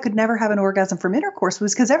reasons why I could never have an orgasm from intercourse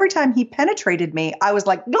was because every time he penetrated me, I was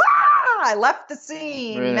like, I left the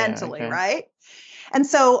scene really? Mentally, okay. Right? And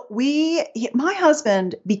so my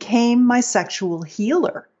husband became my sexual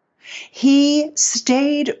healer. He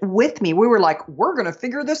stayed with me. We were like, we're going to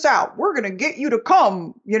figure this out. We're going to get you to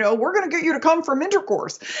come, we're going to get you to come from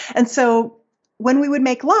intercourse. And so when we would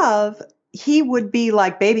make love, he would be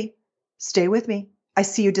like, baby, stay with me. I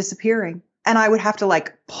see you disappearing. And I would have to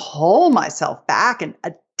like pull myself back and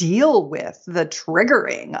deal with the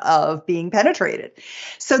triggering of being penetrated.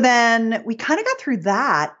 So then we kind of got through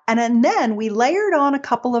that. And then we layered on a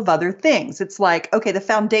couple of other things. It's like, okay, the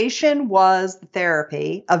foundation was the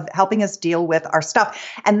therapy of helping us deal with our stuff.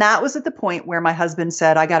 And that was at the point where my husband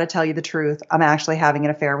said, I got to tell you the truth. I'm actually having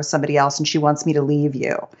an affair with somebody else and she wants me to leave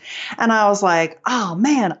you. And I was like, oh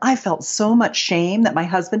man, I felt so much shame that my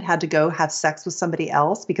husband had to go have sex with somebody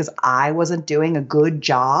else because I wasn't doing a good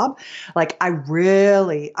job. Like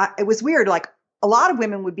it was weird. Like a lot of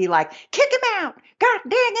women would be like, kick him out. God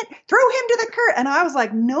dang it. Throw him to the curb. And I was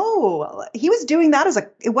like, no, he was doing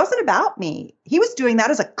that it wasn't about me. He was doing that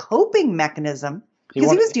as a coping mechanism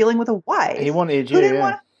because he was dealing with a wife. He wanted you.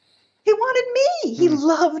 He wanted me. He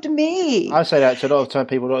loved me. I say that to a lot of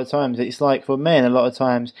people a lot of times. It's like for men, a lot of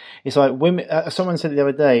times, it's like women. Someone said it the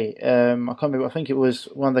other day, I can't remember, I think it was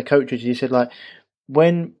one of the coaches, he said, like,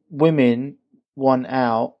 when women want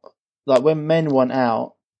out, like when men want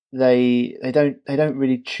out, they don't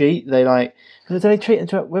really cheat. They cheat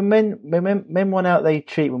into when men want out, they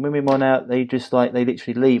cheat. When women want out, they just like they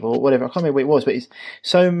literally leave or whatever. I can't remember what it was, but it's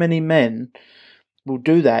so many men will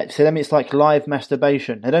do that. To them, it's like live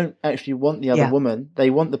masturbation. They don't actually want the other woman. They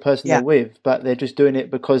want the person they're with, but they're just doing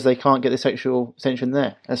it because they can't get the sexual tension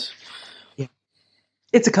there.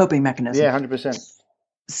 It's a coping mechanism. Yeah, 100%.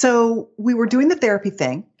 So we were doing the therapy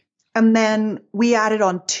thing, and then we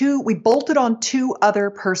bolted on two other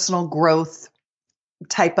personal growth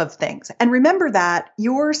type of things. And remember that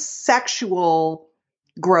your sexual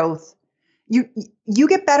growth, you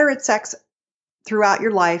get better at sex throughout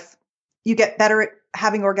your life. You get better at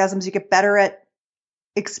having orgasms. You get better at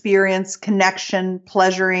experience, connection,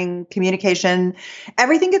 pleasuring, communication.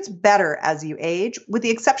 Everything gets better as you age, with the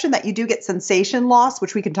exception that you do get sensation loss,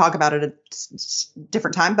 which we can talk about at a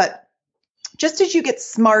different time. But just as you get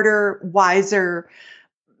smarter, wiser,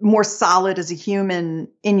 more solid as a human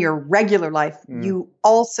in your regular life, you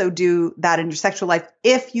also do that in your sexual life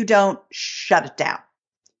if you don't shut it down,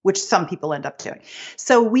 which some people end up doing.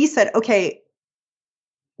 So we said, okay,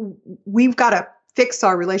 we've got to fix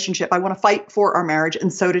our relationship. I want to fight for our marriage.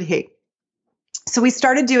 And so did he. So we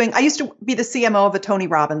started I used to be the CMO of a Tony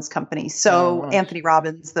Robbins company. So nice. Anthony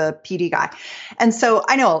Robbins, the PD guy. And so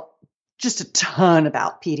I know just a ton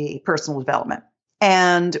about PD, personal development.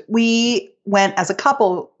 And we went as a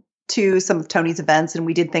couple to some of Tony's events, and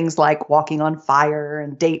we did things like Walking on Fire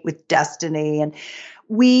and Date with Destiny. And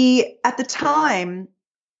we, at the time,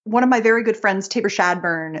 one of my very good friends, Tabor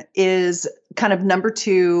Shadburn, is kind of number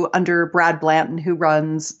 2 under Brad Blanton, who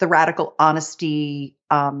runs the Radical Honesty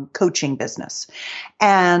coaching business.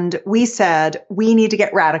 And we said, we need to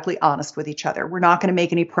get radically honest with each other. We're not going to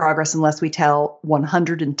make any progress unless we tell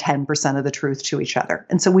 110% of the truth to each other.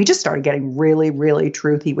 And so we just started getting really, really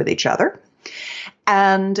truthy with each other.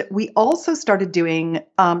 And we also started doing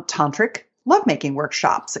tantric lovemaking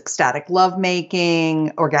workshops, ecstatic lovemaking,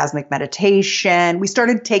 orgasmic meditation. We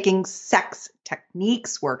started taking sex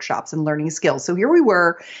techniques workshops and learning skills. So here we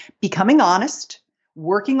were, becoming honest,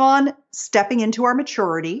 working on stepping into our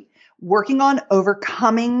maturity, working on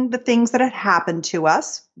overcoming the things that had happened to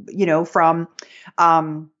us, from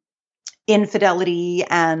infidelity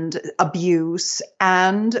and abuse,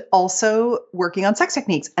 and also working on sex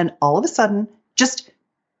techniques. And all of a sudden, just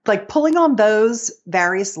like pulling on those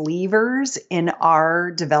various levers in our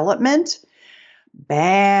development,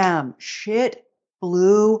 bam, shit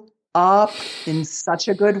blew up in such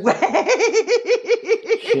a good way.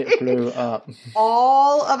 Shit blew up.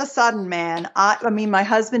 All of a sudden, man. I mean, my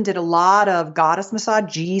husband did a lot of goddess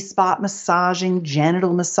massage, G-spot massaging,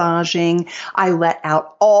 genital massaging. I let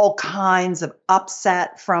out all kinds of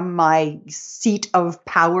upset from my seat of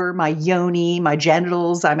power, my yoni, my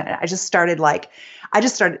genitals. I just started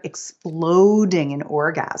exploding in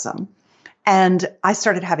orgasm. And I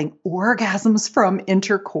started having orgasms from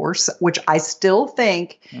intercourse, which I still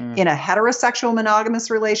think in a heterosexual monogamous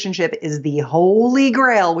relationship is the holy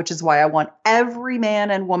grail, which is why I want every man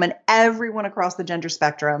and woman, everyone across the gender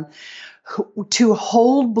spectrum, to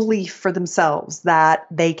hold belief for themselves that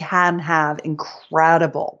they can have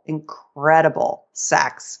incredible, incredible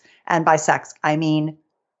sex. And by sex, I mean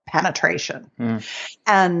penetration.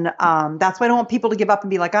 And that's why I don't want people to give up and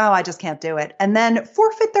be like, oh, I just can't do it. And then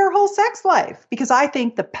forfeit their whole sex life. Because I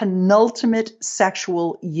think the penultimate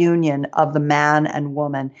sexual union of the man and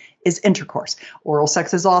woman is intercourse. Oral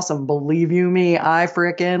sex is awesome. Believe you me, I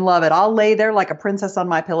freaking love it. I'll lay there like a princess on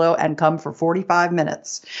my pillow and come for 45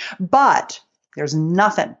 minutes. But there's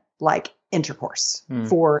nothing like intercourse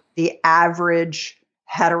for the average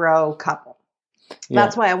hetero couple. Yeah.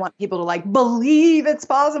 That's why I want people to believe it's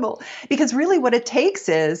possible, because really what it takes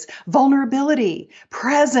is vulnerability,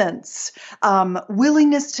 presence,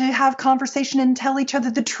 willingness to have conversation and tell each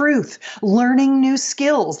other the truth, learning new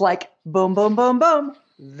skills, like boom, boom, boom, boom.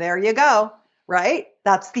 There you go. Right?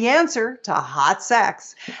 That's the answer to hot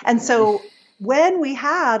sex. And so when we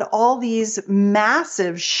had all these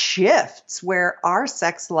massive shifts where our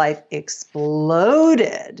sex life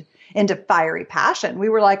exploded into fiery passion, we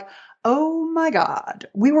were like, oh my God,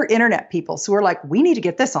 we were internet people. So we're like, we need to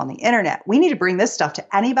get this on the internet. We need to bring this stuff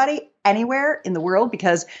to anybody, anywhere in the world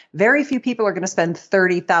because very few people are going to spend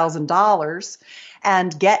 $30,000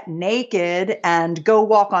 and get naked and go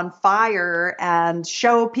walk on fire and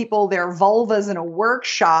show people their vulvas in a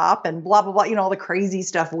workshop and blah, blah, blah, all the crazy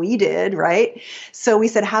stuff we did, right? So we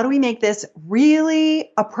said, how do we make this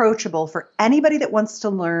really approachable for anybody that wants to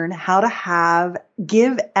learn how to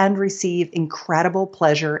give and receive incredible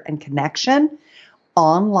pleasure and connection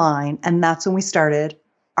online? And that's when we started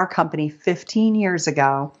our company 15 years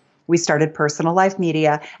ago. We started Personal Life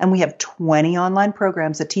Media, and we have 20 online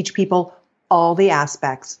programs that teach people all the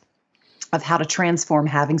aspects of how to transform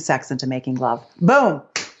having sex into making love. Boom.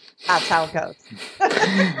 That's how it goes.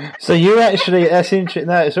 So you actually, that's interesting.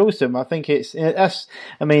 No, it's awesome. I think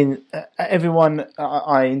everyone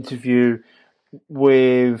I interview,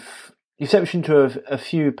 with the exception to a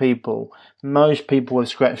few people, most people have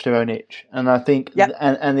scratched their own itch. And I think, yep.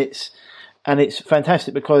 and it's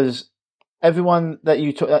fantastic because everyone that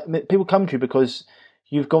you talk, people come to you because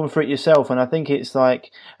you've gone through it yourself. And I think it's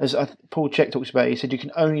like, as Paul Chek talks about, he said, you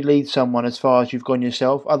can only lead someone as far as you've gone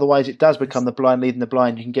yourself. Otherwise, it does become the blind leading the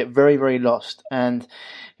blind. You can get very, very lost. And,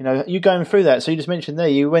 you going through that. So you just mentioned there,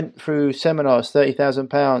 you went through seminars,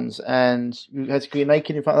 £30,000, and you had to get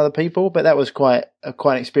naked in front of other people. But that was quite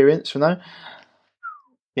an experience, Yeah?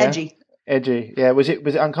 Edgy. Yeah. Was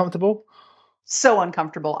it uncomfortable? So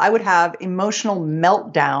uncomfortable. I would have emotional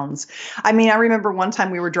meltdowns. I remember one time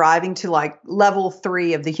we were driving to like level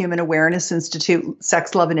 3 of the Human Awareness Institute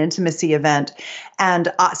Sex, Love, and Intimacy event.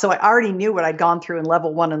 And so I already knew what I'd gone through in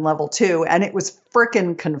level 1 and level 2, and it was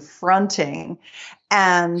freaking confronting.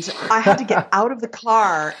 And I had to get out of the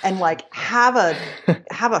car and like have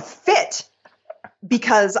a fit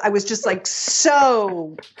because I was just like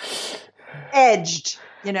so edged,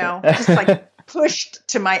 just like pushed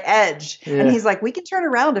to my edge. Yeah. And he's like, we can turn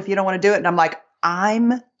around if you don't want to do it. And I'm like,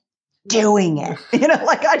 I'm doing it.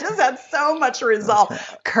 I just had so much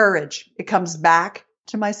resolve. Courage. It comes back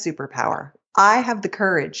to my superpower. I have the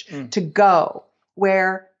courage to go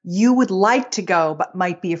where you would like to go, but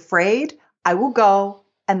might be afraid. I will go,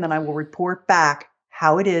 and then I will report back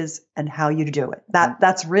how it is and how you do it.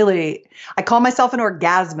 That's really, I call myself an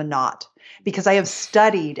orgasmonaut, because I have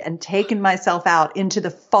studied and taken myself out into the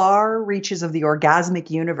far reaches of the orgasmic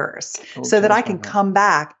universe so that I can come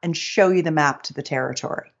back and show you the map to the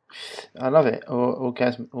territory. I love it.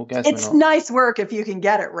 Orgasm. It's nice work if you can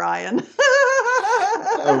get it, Ryan.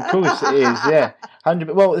 Of course it is, yeah.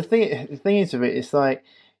 100. Well, the thing is of it, it's like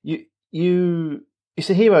it's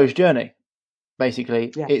a hero's journey,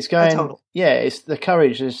 basically. Yeah, it's going, it's the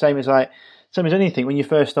courage. The same as anything. When you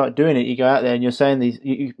first start doing it, you go out there and you're saying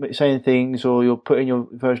you're saying things, or you're putting your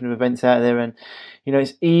version of events out there, and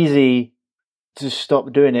it's easy to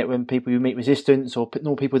stop doing it when you meet resistance, or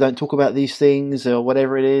normal people don't talk about these things, or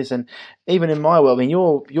whatever it is. And even in my world, I think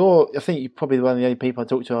you're probably one of the only people I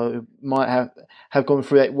talk to who might have gone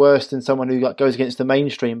through it worse than someone who goes against the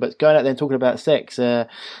mainstream. But going out there and talking about sex, like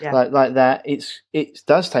that, it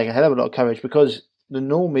does take a hell of a lot of courage, because the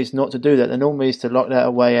norm is not to do that. The norm is to lock that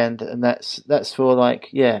away, and that's for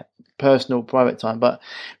personal, private time, but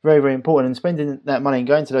very, very important. And spending that money and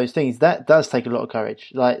going to those things, that does take a lot of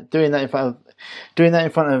courage. Like doing that in front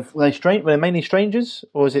of were they mainly strangers,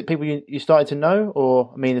 or is it people you started to know?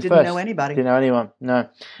 Or didn't know anybody. Didn't know anyone. No.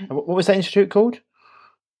 What was that institute called?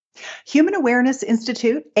 Human Awareness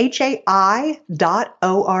Institute, HAI.org,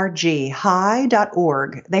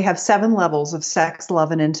 hi.org. They have 7 levels of sex,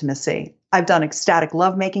 love, and intimacy. I've done ecstatic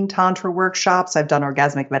lovemaking tantra workshops. I've done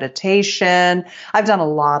orgasmic meditation. I've done a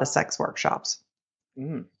lot of sex workshops.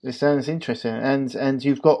 This sounds interesting. And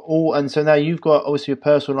you've got so now you've got obviously your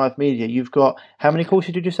Personal Life Media. You've got, how many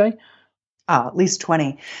courses did you say? At least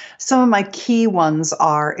 20. Some of my key ones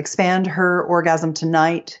are Expand Her Orgasm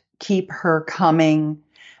Tonight, Keep Her Coming,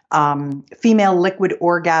 Female Liquid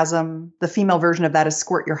Orgasm. The female version of that is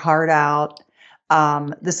Squirt Your Heart Out.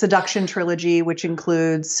 The Seduction Trilogy, which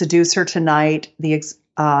includes Seduce Her Tonight, the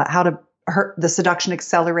Seduction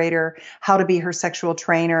Accelerator, How to Be Her Sexual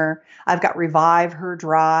Trainer. I've got Revive Her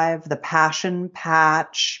Drive, the Passion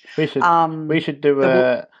Patch. We should do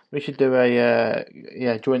a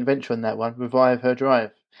joint venture on that one. Revive Her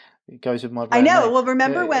Drive. It goes with my brand I know. name. Well,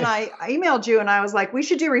 remember when I emailed you and I was like, we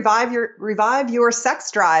should do revive your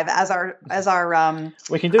sex drive as our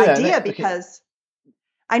we can do that idea, because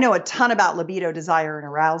I know a ton about libido, desire, and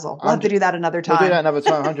arousal. We'll have to do that another time. We'll do that another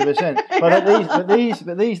time, 100%.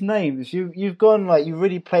 But these names, you've gone you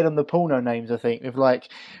really played on the porno names. I think with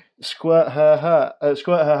Squirt Her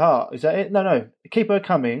Heart. Is that it? No. Keep Her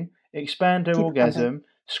Coming, Expand Her Orgasm,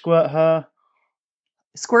 Squirt Her.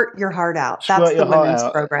 Squirt Your Heart Out. That's Squirt the Your Heart women's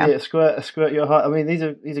Out. program. Yeah, Squirt Your Heart. I mean, these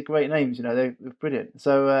are great names. You know, they're brilliant.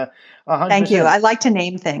 So, Thank you. 100%. I like to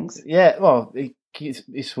name things. Yeah, well,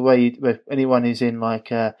 it's the way where anyone who's in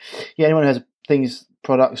like, anyone who has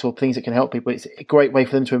products or things that can help people. It's a great way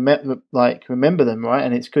for them to remember them, right?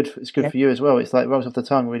 And it's good. It's good for you as well. It's like rolls off the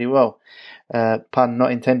tongue really well. Pun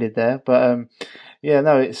not intended there, but yeah,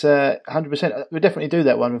 no, it's 100%. We'll definitely do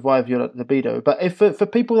that one, revive your libido. But if for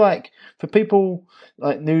people like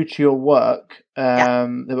new to your work,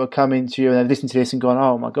 that will come into you and they've listened to this and gone,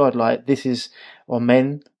 oh my god, like this is, or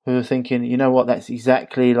men who are thinking, you know what, that's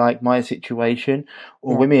exactly like my situation,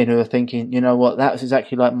 or women who are thinking, you know what, that's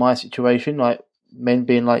exactly like my situation, like men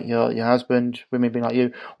being like your husband, women being like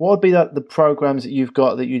you. What would be the programs that you've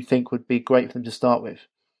got that you'd think would be great for them to start with?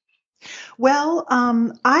 Well,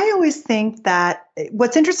 I always think that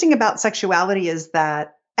what's interesting about sexuality is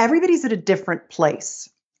that everybody's at a different place,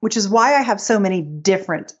 which is why I have so many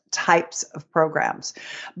different types of programs.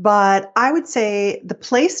 But I would say the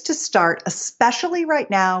place to start, especially right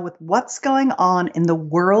now with what's going on in the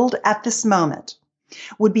world at this moment,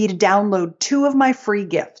 would be to download 2 of my free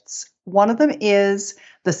gifts. One of them is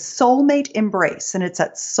the Soulmate Embrace, and it's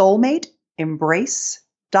at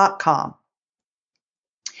soulmateembrace.com.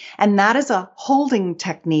 And that is a holding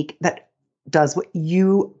technique that does what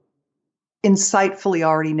you insightfully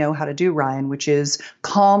already know how to do, Ryan, which is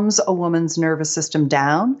calms a woman's nervous system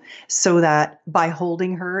down so that by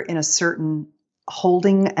holding her in a certain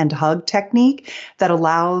holding and hug technique that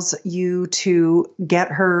allows you to get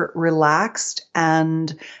her relaxed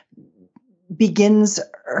and begins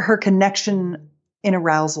her connection in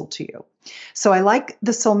arousal to you. So I like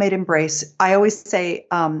the Soulmate Embrace. I always say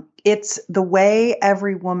it's the way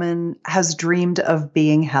every woman has dreamed of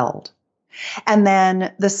being held. And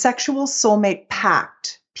then the Sexual Soulmate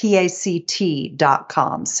Pact,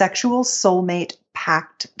 PACT.com,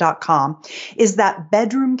 sexualsoulmatepact.com is that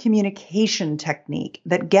bedroom communication technique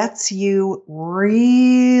that gets you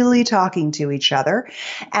really talking to each other.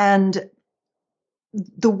 And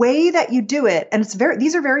the way that you do it, and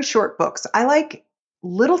these are very short books. I like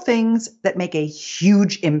little things that make a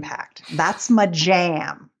huge impact. That's my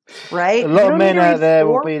jam, right? A lot of men out there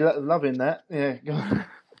will be loving that. Yeah.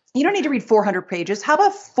 You don't need to read 400 pages. How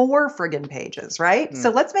about 4 friggin' pages, right? So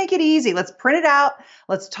let's make it easy. Let's print it out.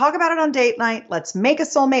 Let's talk about it on date night. Let's make a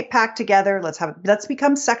soulmate pact together. Let's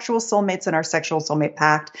become sexual soulmates in our sexual soulmate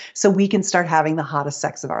pact so we can start having the hottest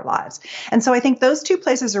sex of our lives. And so I think those 2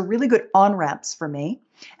 places are really good on-ramps for me.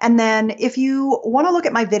 And then if you want to look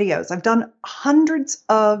at my videos, I've done hundreds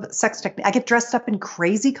of sex techniques. I get dressed up in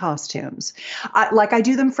crazy costumes. I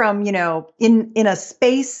do them from, in a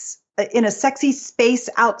space, in a sexy space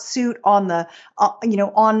outsuit on the,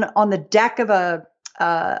 on the deck of a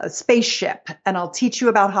spaceship, and I'll teach you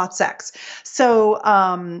about hot sex. So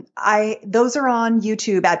those are on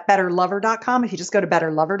YouTube at betterlover.com. If you just go to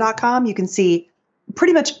betterlover.com, you can see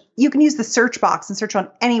pretty much, you can use the search box and search on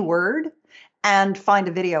any word and find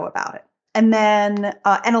a video about it. And then,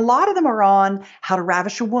 and a lot of them are on how to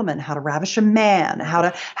ravish a woman, how to ravish a man, how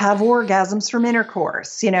to have orgasms from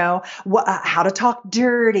intercourse, how to talk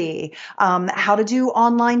dirty, how to do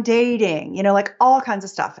online dating, like all kinds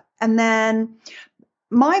of stuff. And then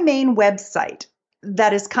my main website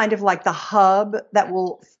that is kind of like the hub that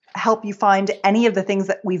will help you find any of the things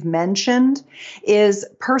that we've mentioned is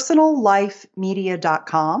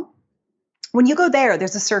personallifemedia.com. When you go there,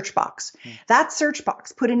 there's a search box. That search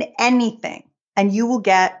box, put in anything, and you will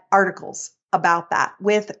get articles about that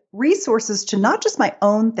with resources to not just my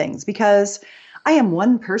own things, because I am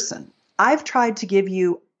one person. I've tried to give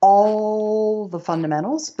you all the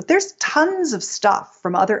fundamentals, but there's tons of stuff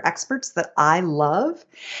from other experts that I love.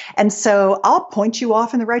 And so I'll point you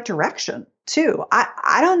off in the right direction too.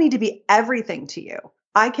 I don't need to be everything to you.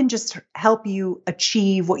 I can just help you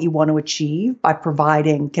achieve what you want to achieve by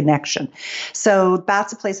providing connection. So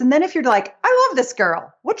that's a place. And then if you're like, I love this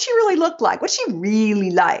girl, what's she really look like? What's she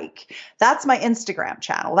really like? That's my Instagram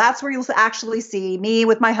channel. That's where you'll actually see me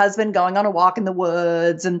with my husband going on a walk in the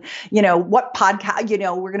woods, and, what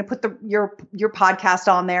podcast, we're going to put your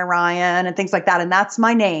podcast on there, Ryan, and things like that. And that's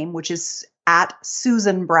my name, which is at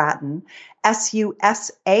Susan Bratton,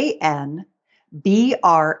 SUSAN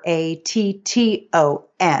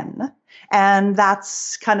BRATTON. And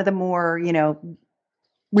that's kind of the more,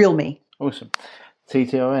 real me. Awesome.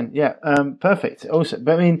 TTON. Yeah. Perfect. Awesome.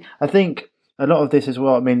 But I mean, I think a lot of this as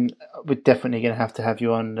well. I mean, we're definitely going to have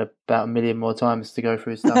you on about a million more times to go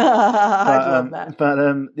through stuff. I'd love that.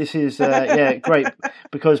 But this is great,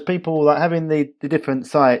 because people like having the different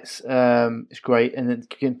sites is great, and then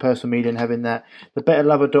getting personal media and having that. The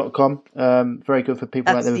betterlover.com, very good for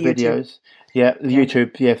people That's like the the videos. Yeah, the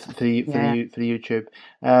YouTube. Yeah, for the YouTube.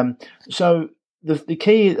 So the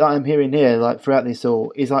key that I'm hearing here, like throughout this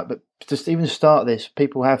all, is like, but just even start this,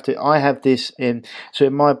 people have to. I have this in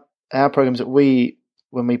our programs that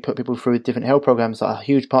when we put people through different health programs, like a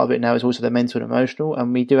huge part of it now is also the mental and emotional,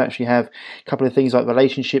 and we do actually have a couple of things like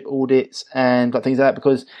relationship audits and like things like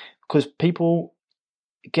that, because people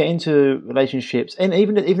get into relationships, and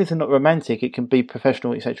even if they're not romantic, it can be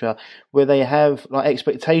professional, etc., where they have like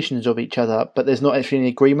expectations of each other, but there's not actually any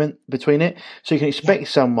agreement between it. So you can expect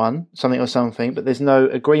something, but there's no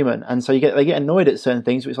agreement, and so they get annoyed at certain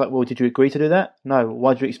things. It's like, well, did you agree to do that? No.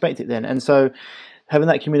 Why did you expect it then? And so having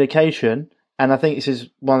that communication, and I think this is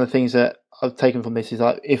one of the things that I've taken from this, is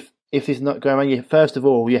like, if it's not going on, first of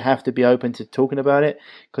all, you have to be open to talking about it,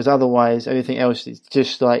 because otherwise everything else is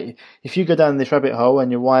just like, if you go down this rabbit hole and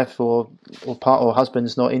your wife or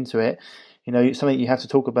husband's not into it, it's something you have to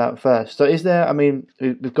talk about first. So is there, I mean,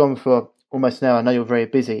 we've gone for almost an hour. I know you're very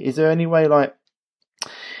busy. Is there any way,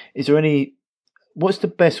 what's the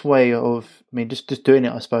best way of, I mean, just doing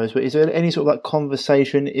it, I suppose, but is there any sort of like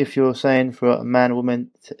conversation, if you're saying for a man or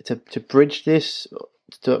woman to bridge this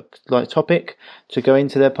topic, to go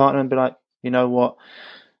into their partner and be like, you know what,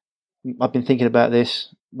 I've been thinking about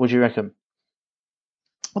this, what do you reckon?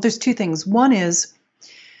 Well, there's two things. One is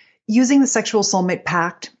using the sexual soulmate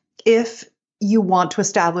pact if you want to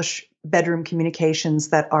establish bedroom communications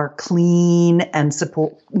that are clean and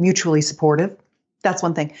mutually supportive. That's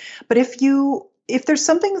one thing. But if there's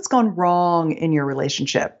something that's gone wrong in your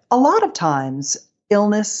relationship, a lot of times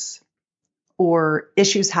illness or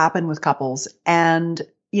issues happen with couples, and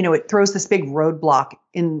it throws this big roadblock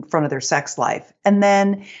in front of their sex life, and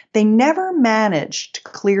then they never manage to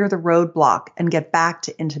clear the roadblock and get back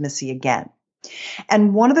to intimacy again.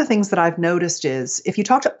 And one of the things that I've noticed is, if you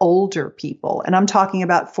talk to older people, and I'm talking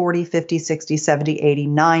about 40, 50, 60, 70, 80,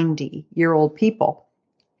 90-year-old people,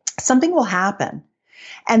 something will happen,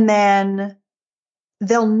 and then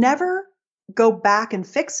they'll never go back and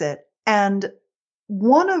fix it. And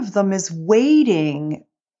one of them is waiting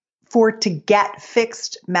for it to get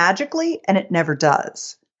fixed magically, and it never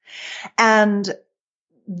does. And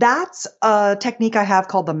that's a technique I have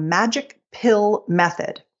called the magic pill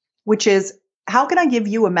method, which is, how can I give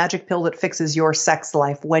you a magic pill that fixes your sex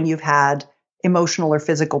life when you've had emotional or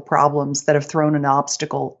physical problems that have thrown an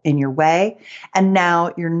obstacle in your way, and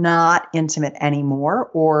now you're not intimate anymore,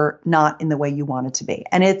 or not in the way you want it to be?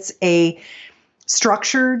 And it's a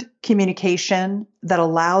structured communication that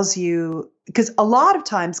allows you, because a lot of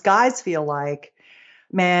times guys feel like,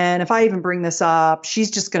 man, if I even bring this up,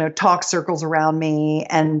 she's just going to talk circles around me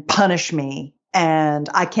and punish me, and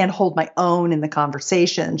I can't hold my own in the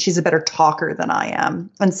conversation. She's a better talker than I am.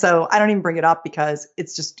 And so I don't even bring it up because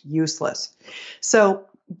it's just useless. So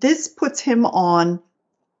this puts him on,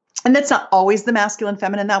 and that's not always the masculine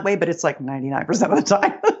feminine that way, but it's like 99% of the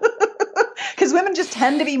time. Because women just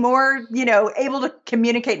tend to be more, able to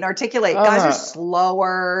communicate and articulate. Guys are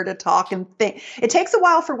slower to talk and think. It takes a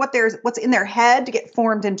while for what's in their head to get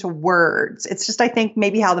formed into words. It's just, I think,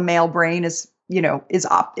 maybe how the male brain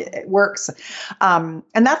it works. And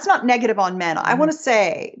that's not negative on men. I want to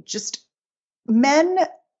say, just men,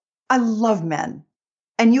 I love men.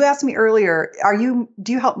 And you asked me earlier,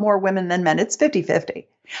 do you help more women than men? It's 50-50.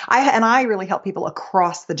 I really help people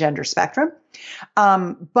across the gender spectrum.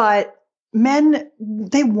 But men,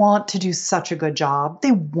 they want to do such a good job.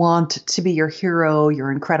 They want to be your hero, your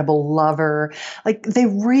incredible lover. Like, they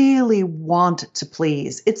really want to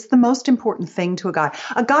please. It's the most important thing to a guy.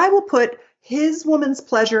 A guy will put his woman's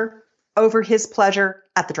pleasure over his pleasure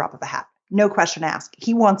at the drop of a hat. No question asked.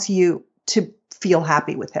 He wants you to feel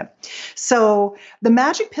happy with him. So the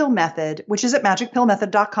magic pill method, which is at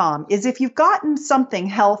magicpillmethod.com, is if you've gotten something,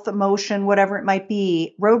 health, emotion, whatever it might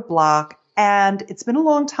be, roadblock, and it's been a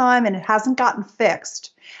long time and it hasn't gotten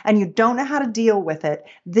fixed, and you don't know how to deal with it,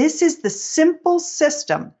 this is the simple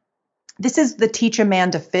system. This is the teach a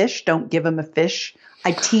man to fish, don't give him a fish.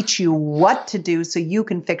 I teach you what to do so you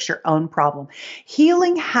can fix your own problem.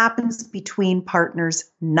 Healing happens between partners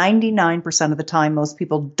 99% of the time. Most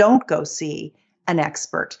people don't go see an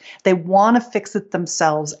expert. They want to fix it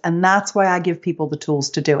themselves, and that's why I give people the tools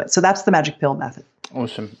to do it. So that's the magic pill method.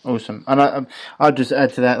 Awesome. And I'll just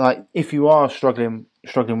add to that, like, if you are struggling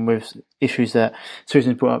struggling with issues that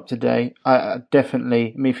Susan brought up today,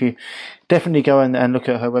 if you definitely go and look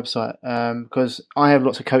at her website, because I have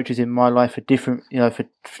lots of coaches in my life for different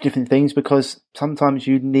things, because sometimes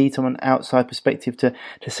you need someone outside perspective to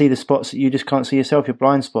see the spots that you just can't see yourself, your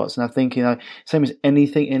blind spots. And I think, same as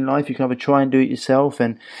anything in life, you can either try and do it yourself,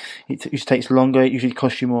 and it usually takes longer, it usually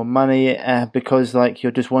costs you more money, because like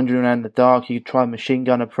you're just wandering around in the dark. You try a machine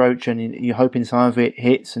gun approach and you're hoping some of it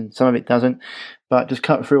hits and some of it doesn't. But just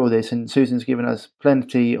cut through all this, and Susan's given us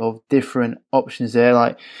plenty of different options there,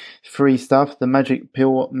 like free stuff, the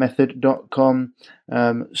magicpillmethod.com,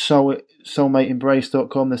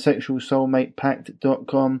 soulmateembrace.com, the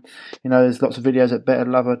sexualsoulmatepact.com. There's lots of videos at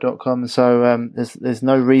betterlover.com. So there's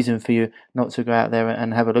no reason for you not to go out there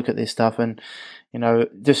and have a look at this stuff. And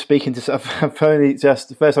just speaking to, I've only just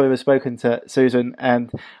the first time I've ever spoken to Susan,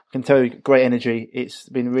 and I can tell you, great energy. It's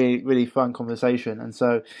been really, really fun conversation. And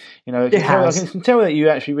so, I can tell that you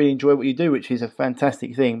actually really enjoy what you do, which is a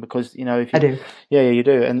fantastic thing, because, if you, I do. Yeah, you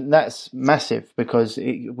do. And that's massive, because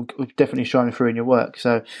it will definitely shine through in your work.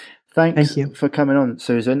 So thank you for coming on,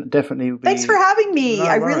 Susan. Definitely. Thanks for having me.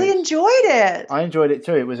 I really enjoyed it. I enjoyed it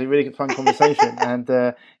too. It was a really good, fun conversation. And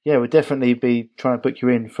we'll definitely be trying to book you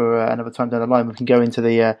in for another time down the line. We can go into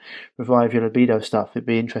the Revive Your Libido stuff. It'd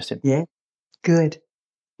be interesting. Yeah, good.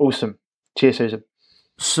 Awesome. Cheers, Susan.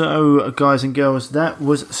 So, guys and girls, that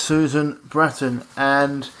was Susan Bratton.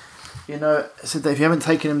 And, so if you haven't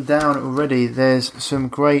taken them down already, there's some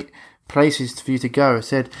great places for you to go. I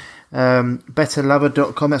said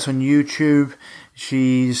betterlover.com, that's on YouTube.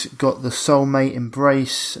 She's got the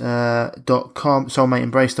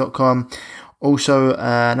soulmateembrace.com. Also,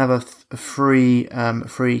 another free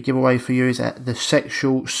giveaway for you is at the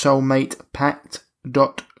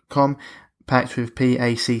sexualsoulmatepact.com. Pact with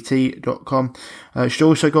PACT.com. She's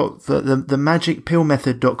also got the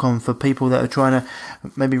magicpillmethod.com for people that are trying to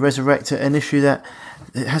maybe resurrect an issue that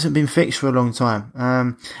hasn't been fixed for a long time.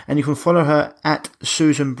 And you can follow her at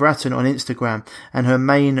Susan Bratton on Instagram, and her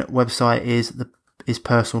main website is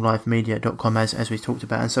personallifemedia.com, as we talked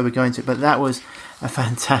about. And so we're going to, but that was a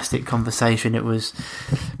fantastic conversation. It was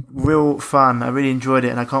real fun. I really enjoyed it,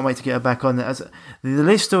 and I can't wait to get her back on. The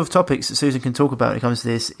list of topics that Susan can talk about when it comes to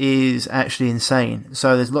this is actually insane.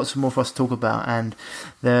 So there's lots more for us to talk about, and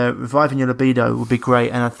the Reviving Your Libido will be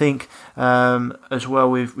great. And I think as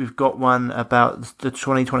well we've got one about the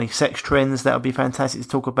 2020 sex trends that would be fantastic to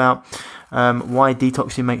talk about. Why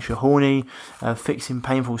detoxing makes you horny, fixing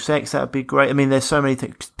painful sex, that would be great. I mean, there's so many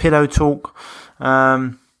things. Pillow talk,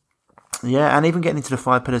 and even getting into the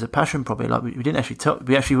 5 pillars of passion. Probably like we didn't actually talk.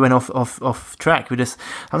 We actually went off track.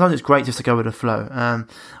 Sometimes it's great just to go with the flow.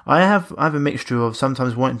 I have a mixture of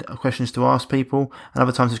sometimes wanting questions to ask people, and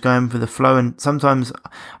other times just going with the flow. And sometimes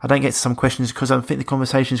I don't get to some questions because I think the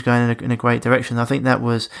conversation is going in a great direction. I think that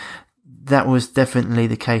was definitely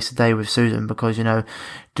the case today with Susan, because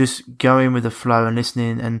just going with the flow and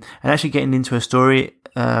listening and actually getting into a story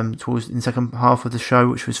towards in the second half of the show,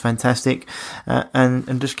 which was fantastic,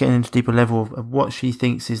 and just getting into a deeper level of what she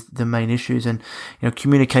thinks is the main issues. And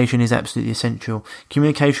communication is absolutely essential.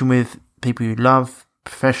 Communication with people you love,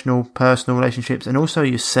 professional, personal relationships, and also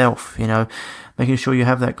yourself. Making sure you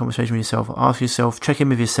have that conversation with yourself. Ask yourself, check in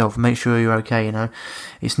with yourself, make sure you're okay.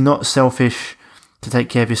 It's not selfish to take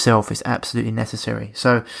care of yourself. It's absolutely necessary.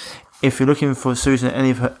 So if you're looking for Susan, any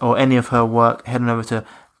of her work, head on over to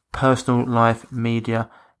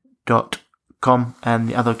personallifemedia.com, and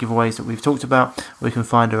the other giveaways that we've talked about, we can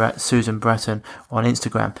find her at Susan Bratton on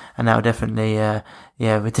Instagram, and that'll definitely we'll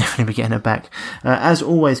definitely be getting her back. As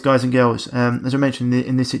always, guys and girls, as I mentioned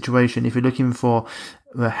in this situation, if you're looking for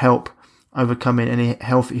help overcoming any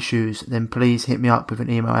health issues, then please hit me up with an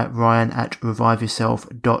email at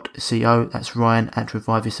ryan@reviveyourself.co. That's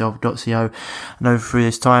ryan@reviveyourself.co. And over through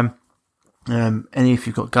this time, if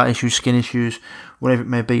you've got gut issues, skin issues, whatever it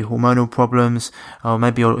may be, hormonal problems, or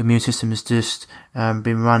maybe your immune system has just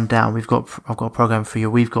been run down, I've got a program for you.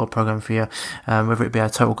 We've got a program for you. Whether it be our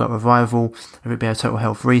total gut revival, whether it be our total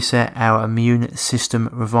health reset, our immune system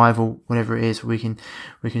revival, whatever it is, we can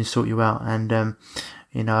sort you out. And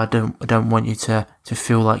I don't want you to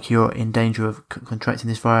feel like you're in danger of contracting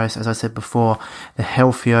this virus. As I said before, the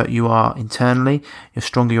healthier you are internally, the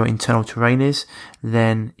stronger your internal terrain is,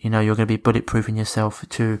 then, you're going to be bulletproofing yourself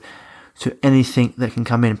to anything that can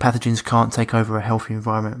come in. Pathogens can't take over a healthy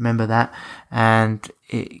environment. Remember that. And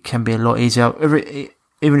it can be a lot easier.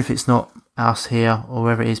 Even if it's not us here or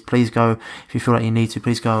wherever it is, please go, if you feel like you need to,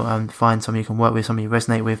 please go and find someone you can work with, someone you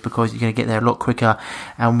resonate with, because you're going to get there a lot quicker.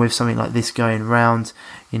 And with something like this going round,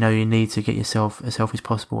 you need to get yourself as healthy as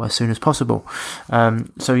possible as soon as possible.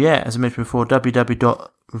 As I mentioned before,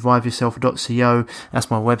 www.reviveyourself.co. reviveyourself.co.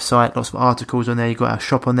 That's my website. Lots of articles on there. You've got our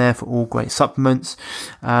shop on there for all great supplements.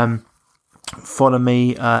 Follow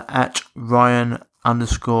me at Ryan_Martin_ on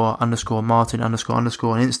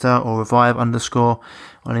Insta, or Revive_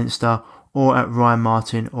 on Insta, or at Ryan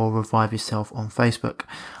Martin or Revive Yourself on Facebook.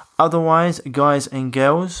 Otherwise, guys and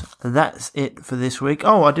girls, that's it for this week.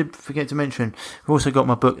 Oh, I did forget to mention, we've also got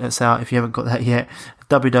my book that's out. If you haven't got that yet,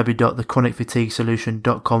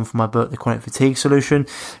 www.thechronicfatiguesolution.com for my book, The Chronic Fatigue Solution,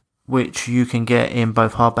 which you can get in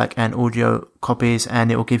both hardback and audio copies,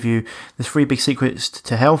 and it will give you the 3 big secrets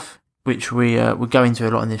to health, which we go into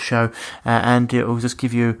a lot in this show, and it will just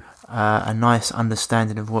give you a nice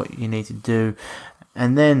understanding of what you need to do,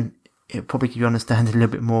 and then it'll probably give you understanding a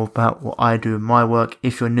little bit more about what I do in my work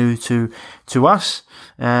if you're new to us,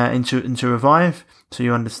 into Revive, so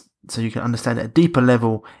you can understand at a deeper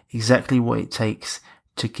level exactly what it takes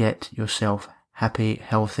to get yourself happy,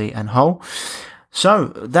 healthy, and whole. So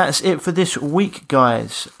that's it for this week,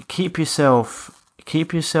 guys. Keep yourself.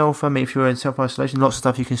 If you're in self-isolation, lots of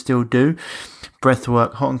stuff you can still do. Breath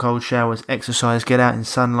work, hot and cold showers, exercise, get out in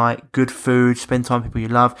sunlight, good food, spend time with people you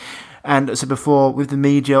love. And as I said before, with the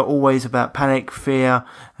media, always about panic, fear,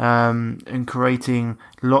 and creating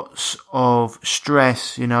lots of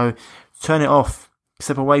stress. Turn it off.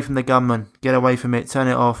 Step away from the gunman. Get away from it. Turn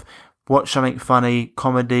it off. Watch something funny,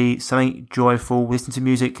 comedy, something joyful. Listen to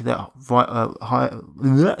music that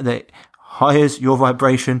highes your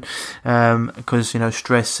vibration, because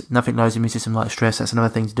stress, nothing lowers the immune system like stress. That's another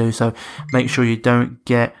thing to do. So make sure you don't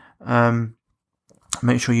get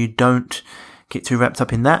too wrapped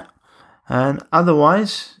up in that. And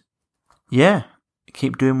otherwise,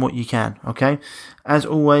 keep doing what you can. Okay. As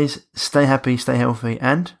always, stay happy, stay healthy,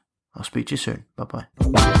 and I'll speak to you soon. Bye-bye.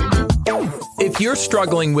 If you're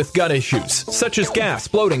struggling with gut issues, such as gas,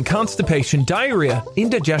 bloating, constipation, diarrhea,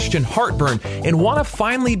 indigestion, heartburn, and want to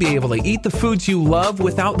finally be able to eat the foods you love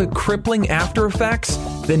without the crippling after effects,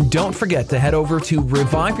 then don't forget to head over to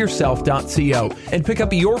reviveyourself.co and pick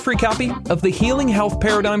up your free copy of The Healing Health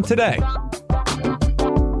Paradigm today.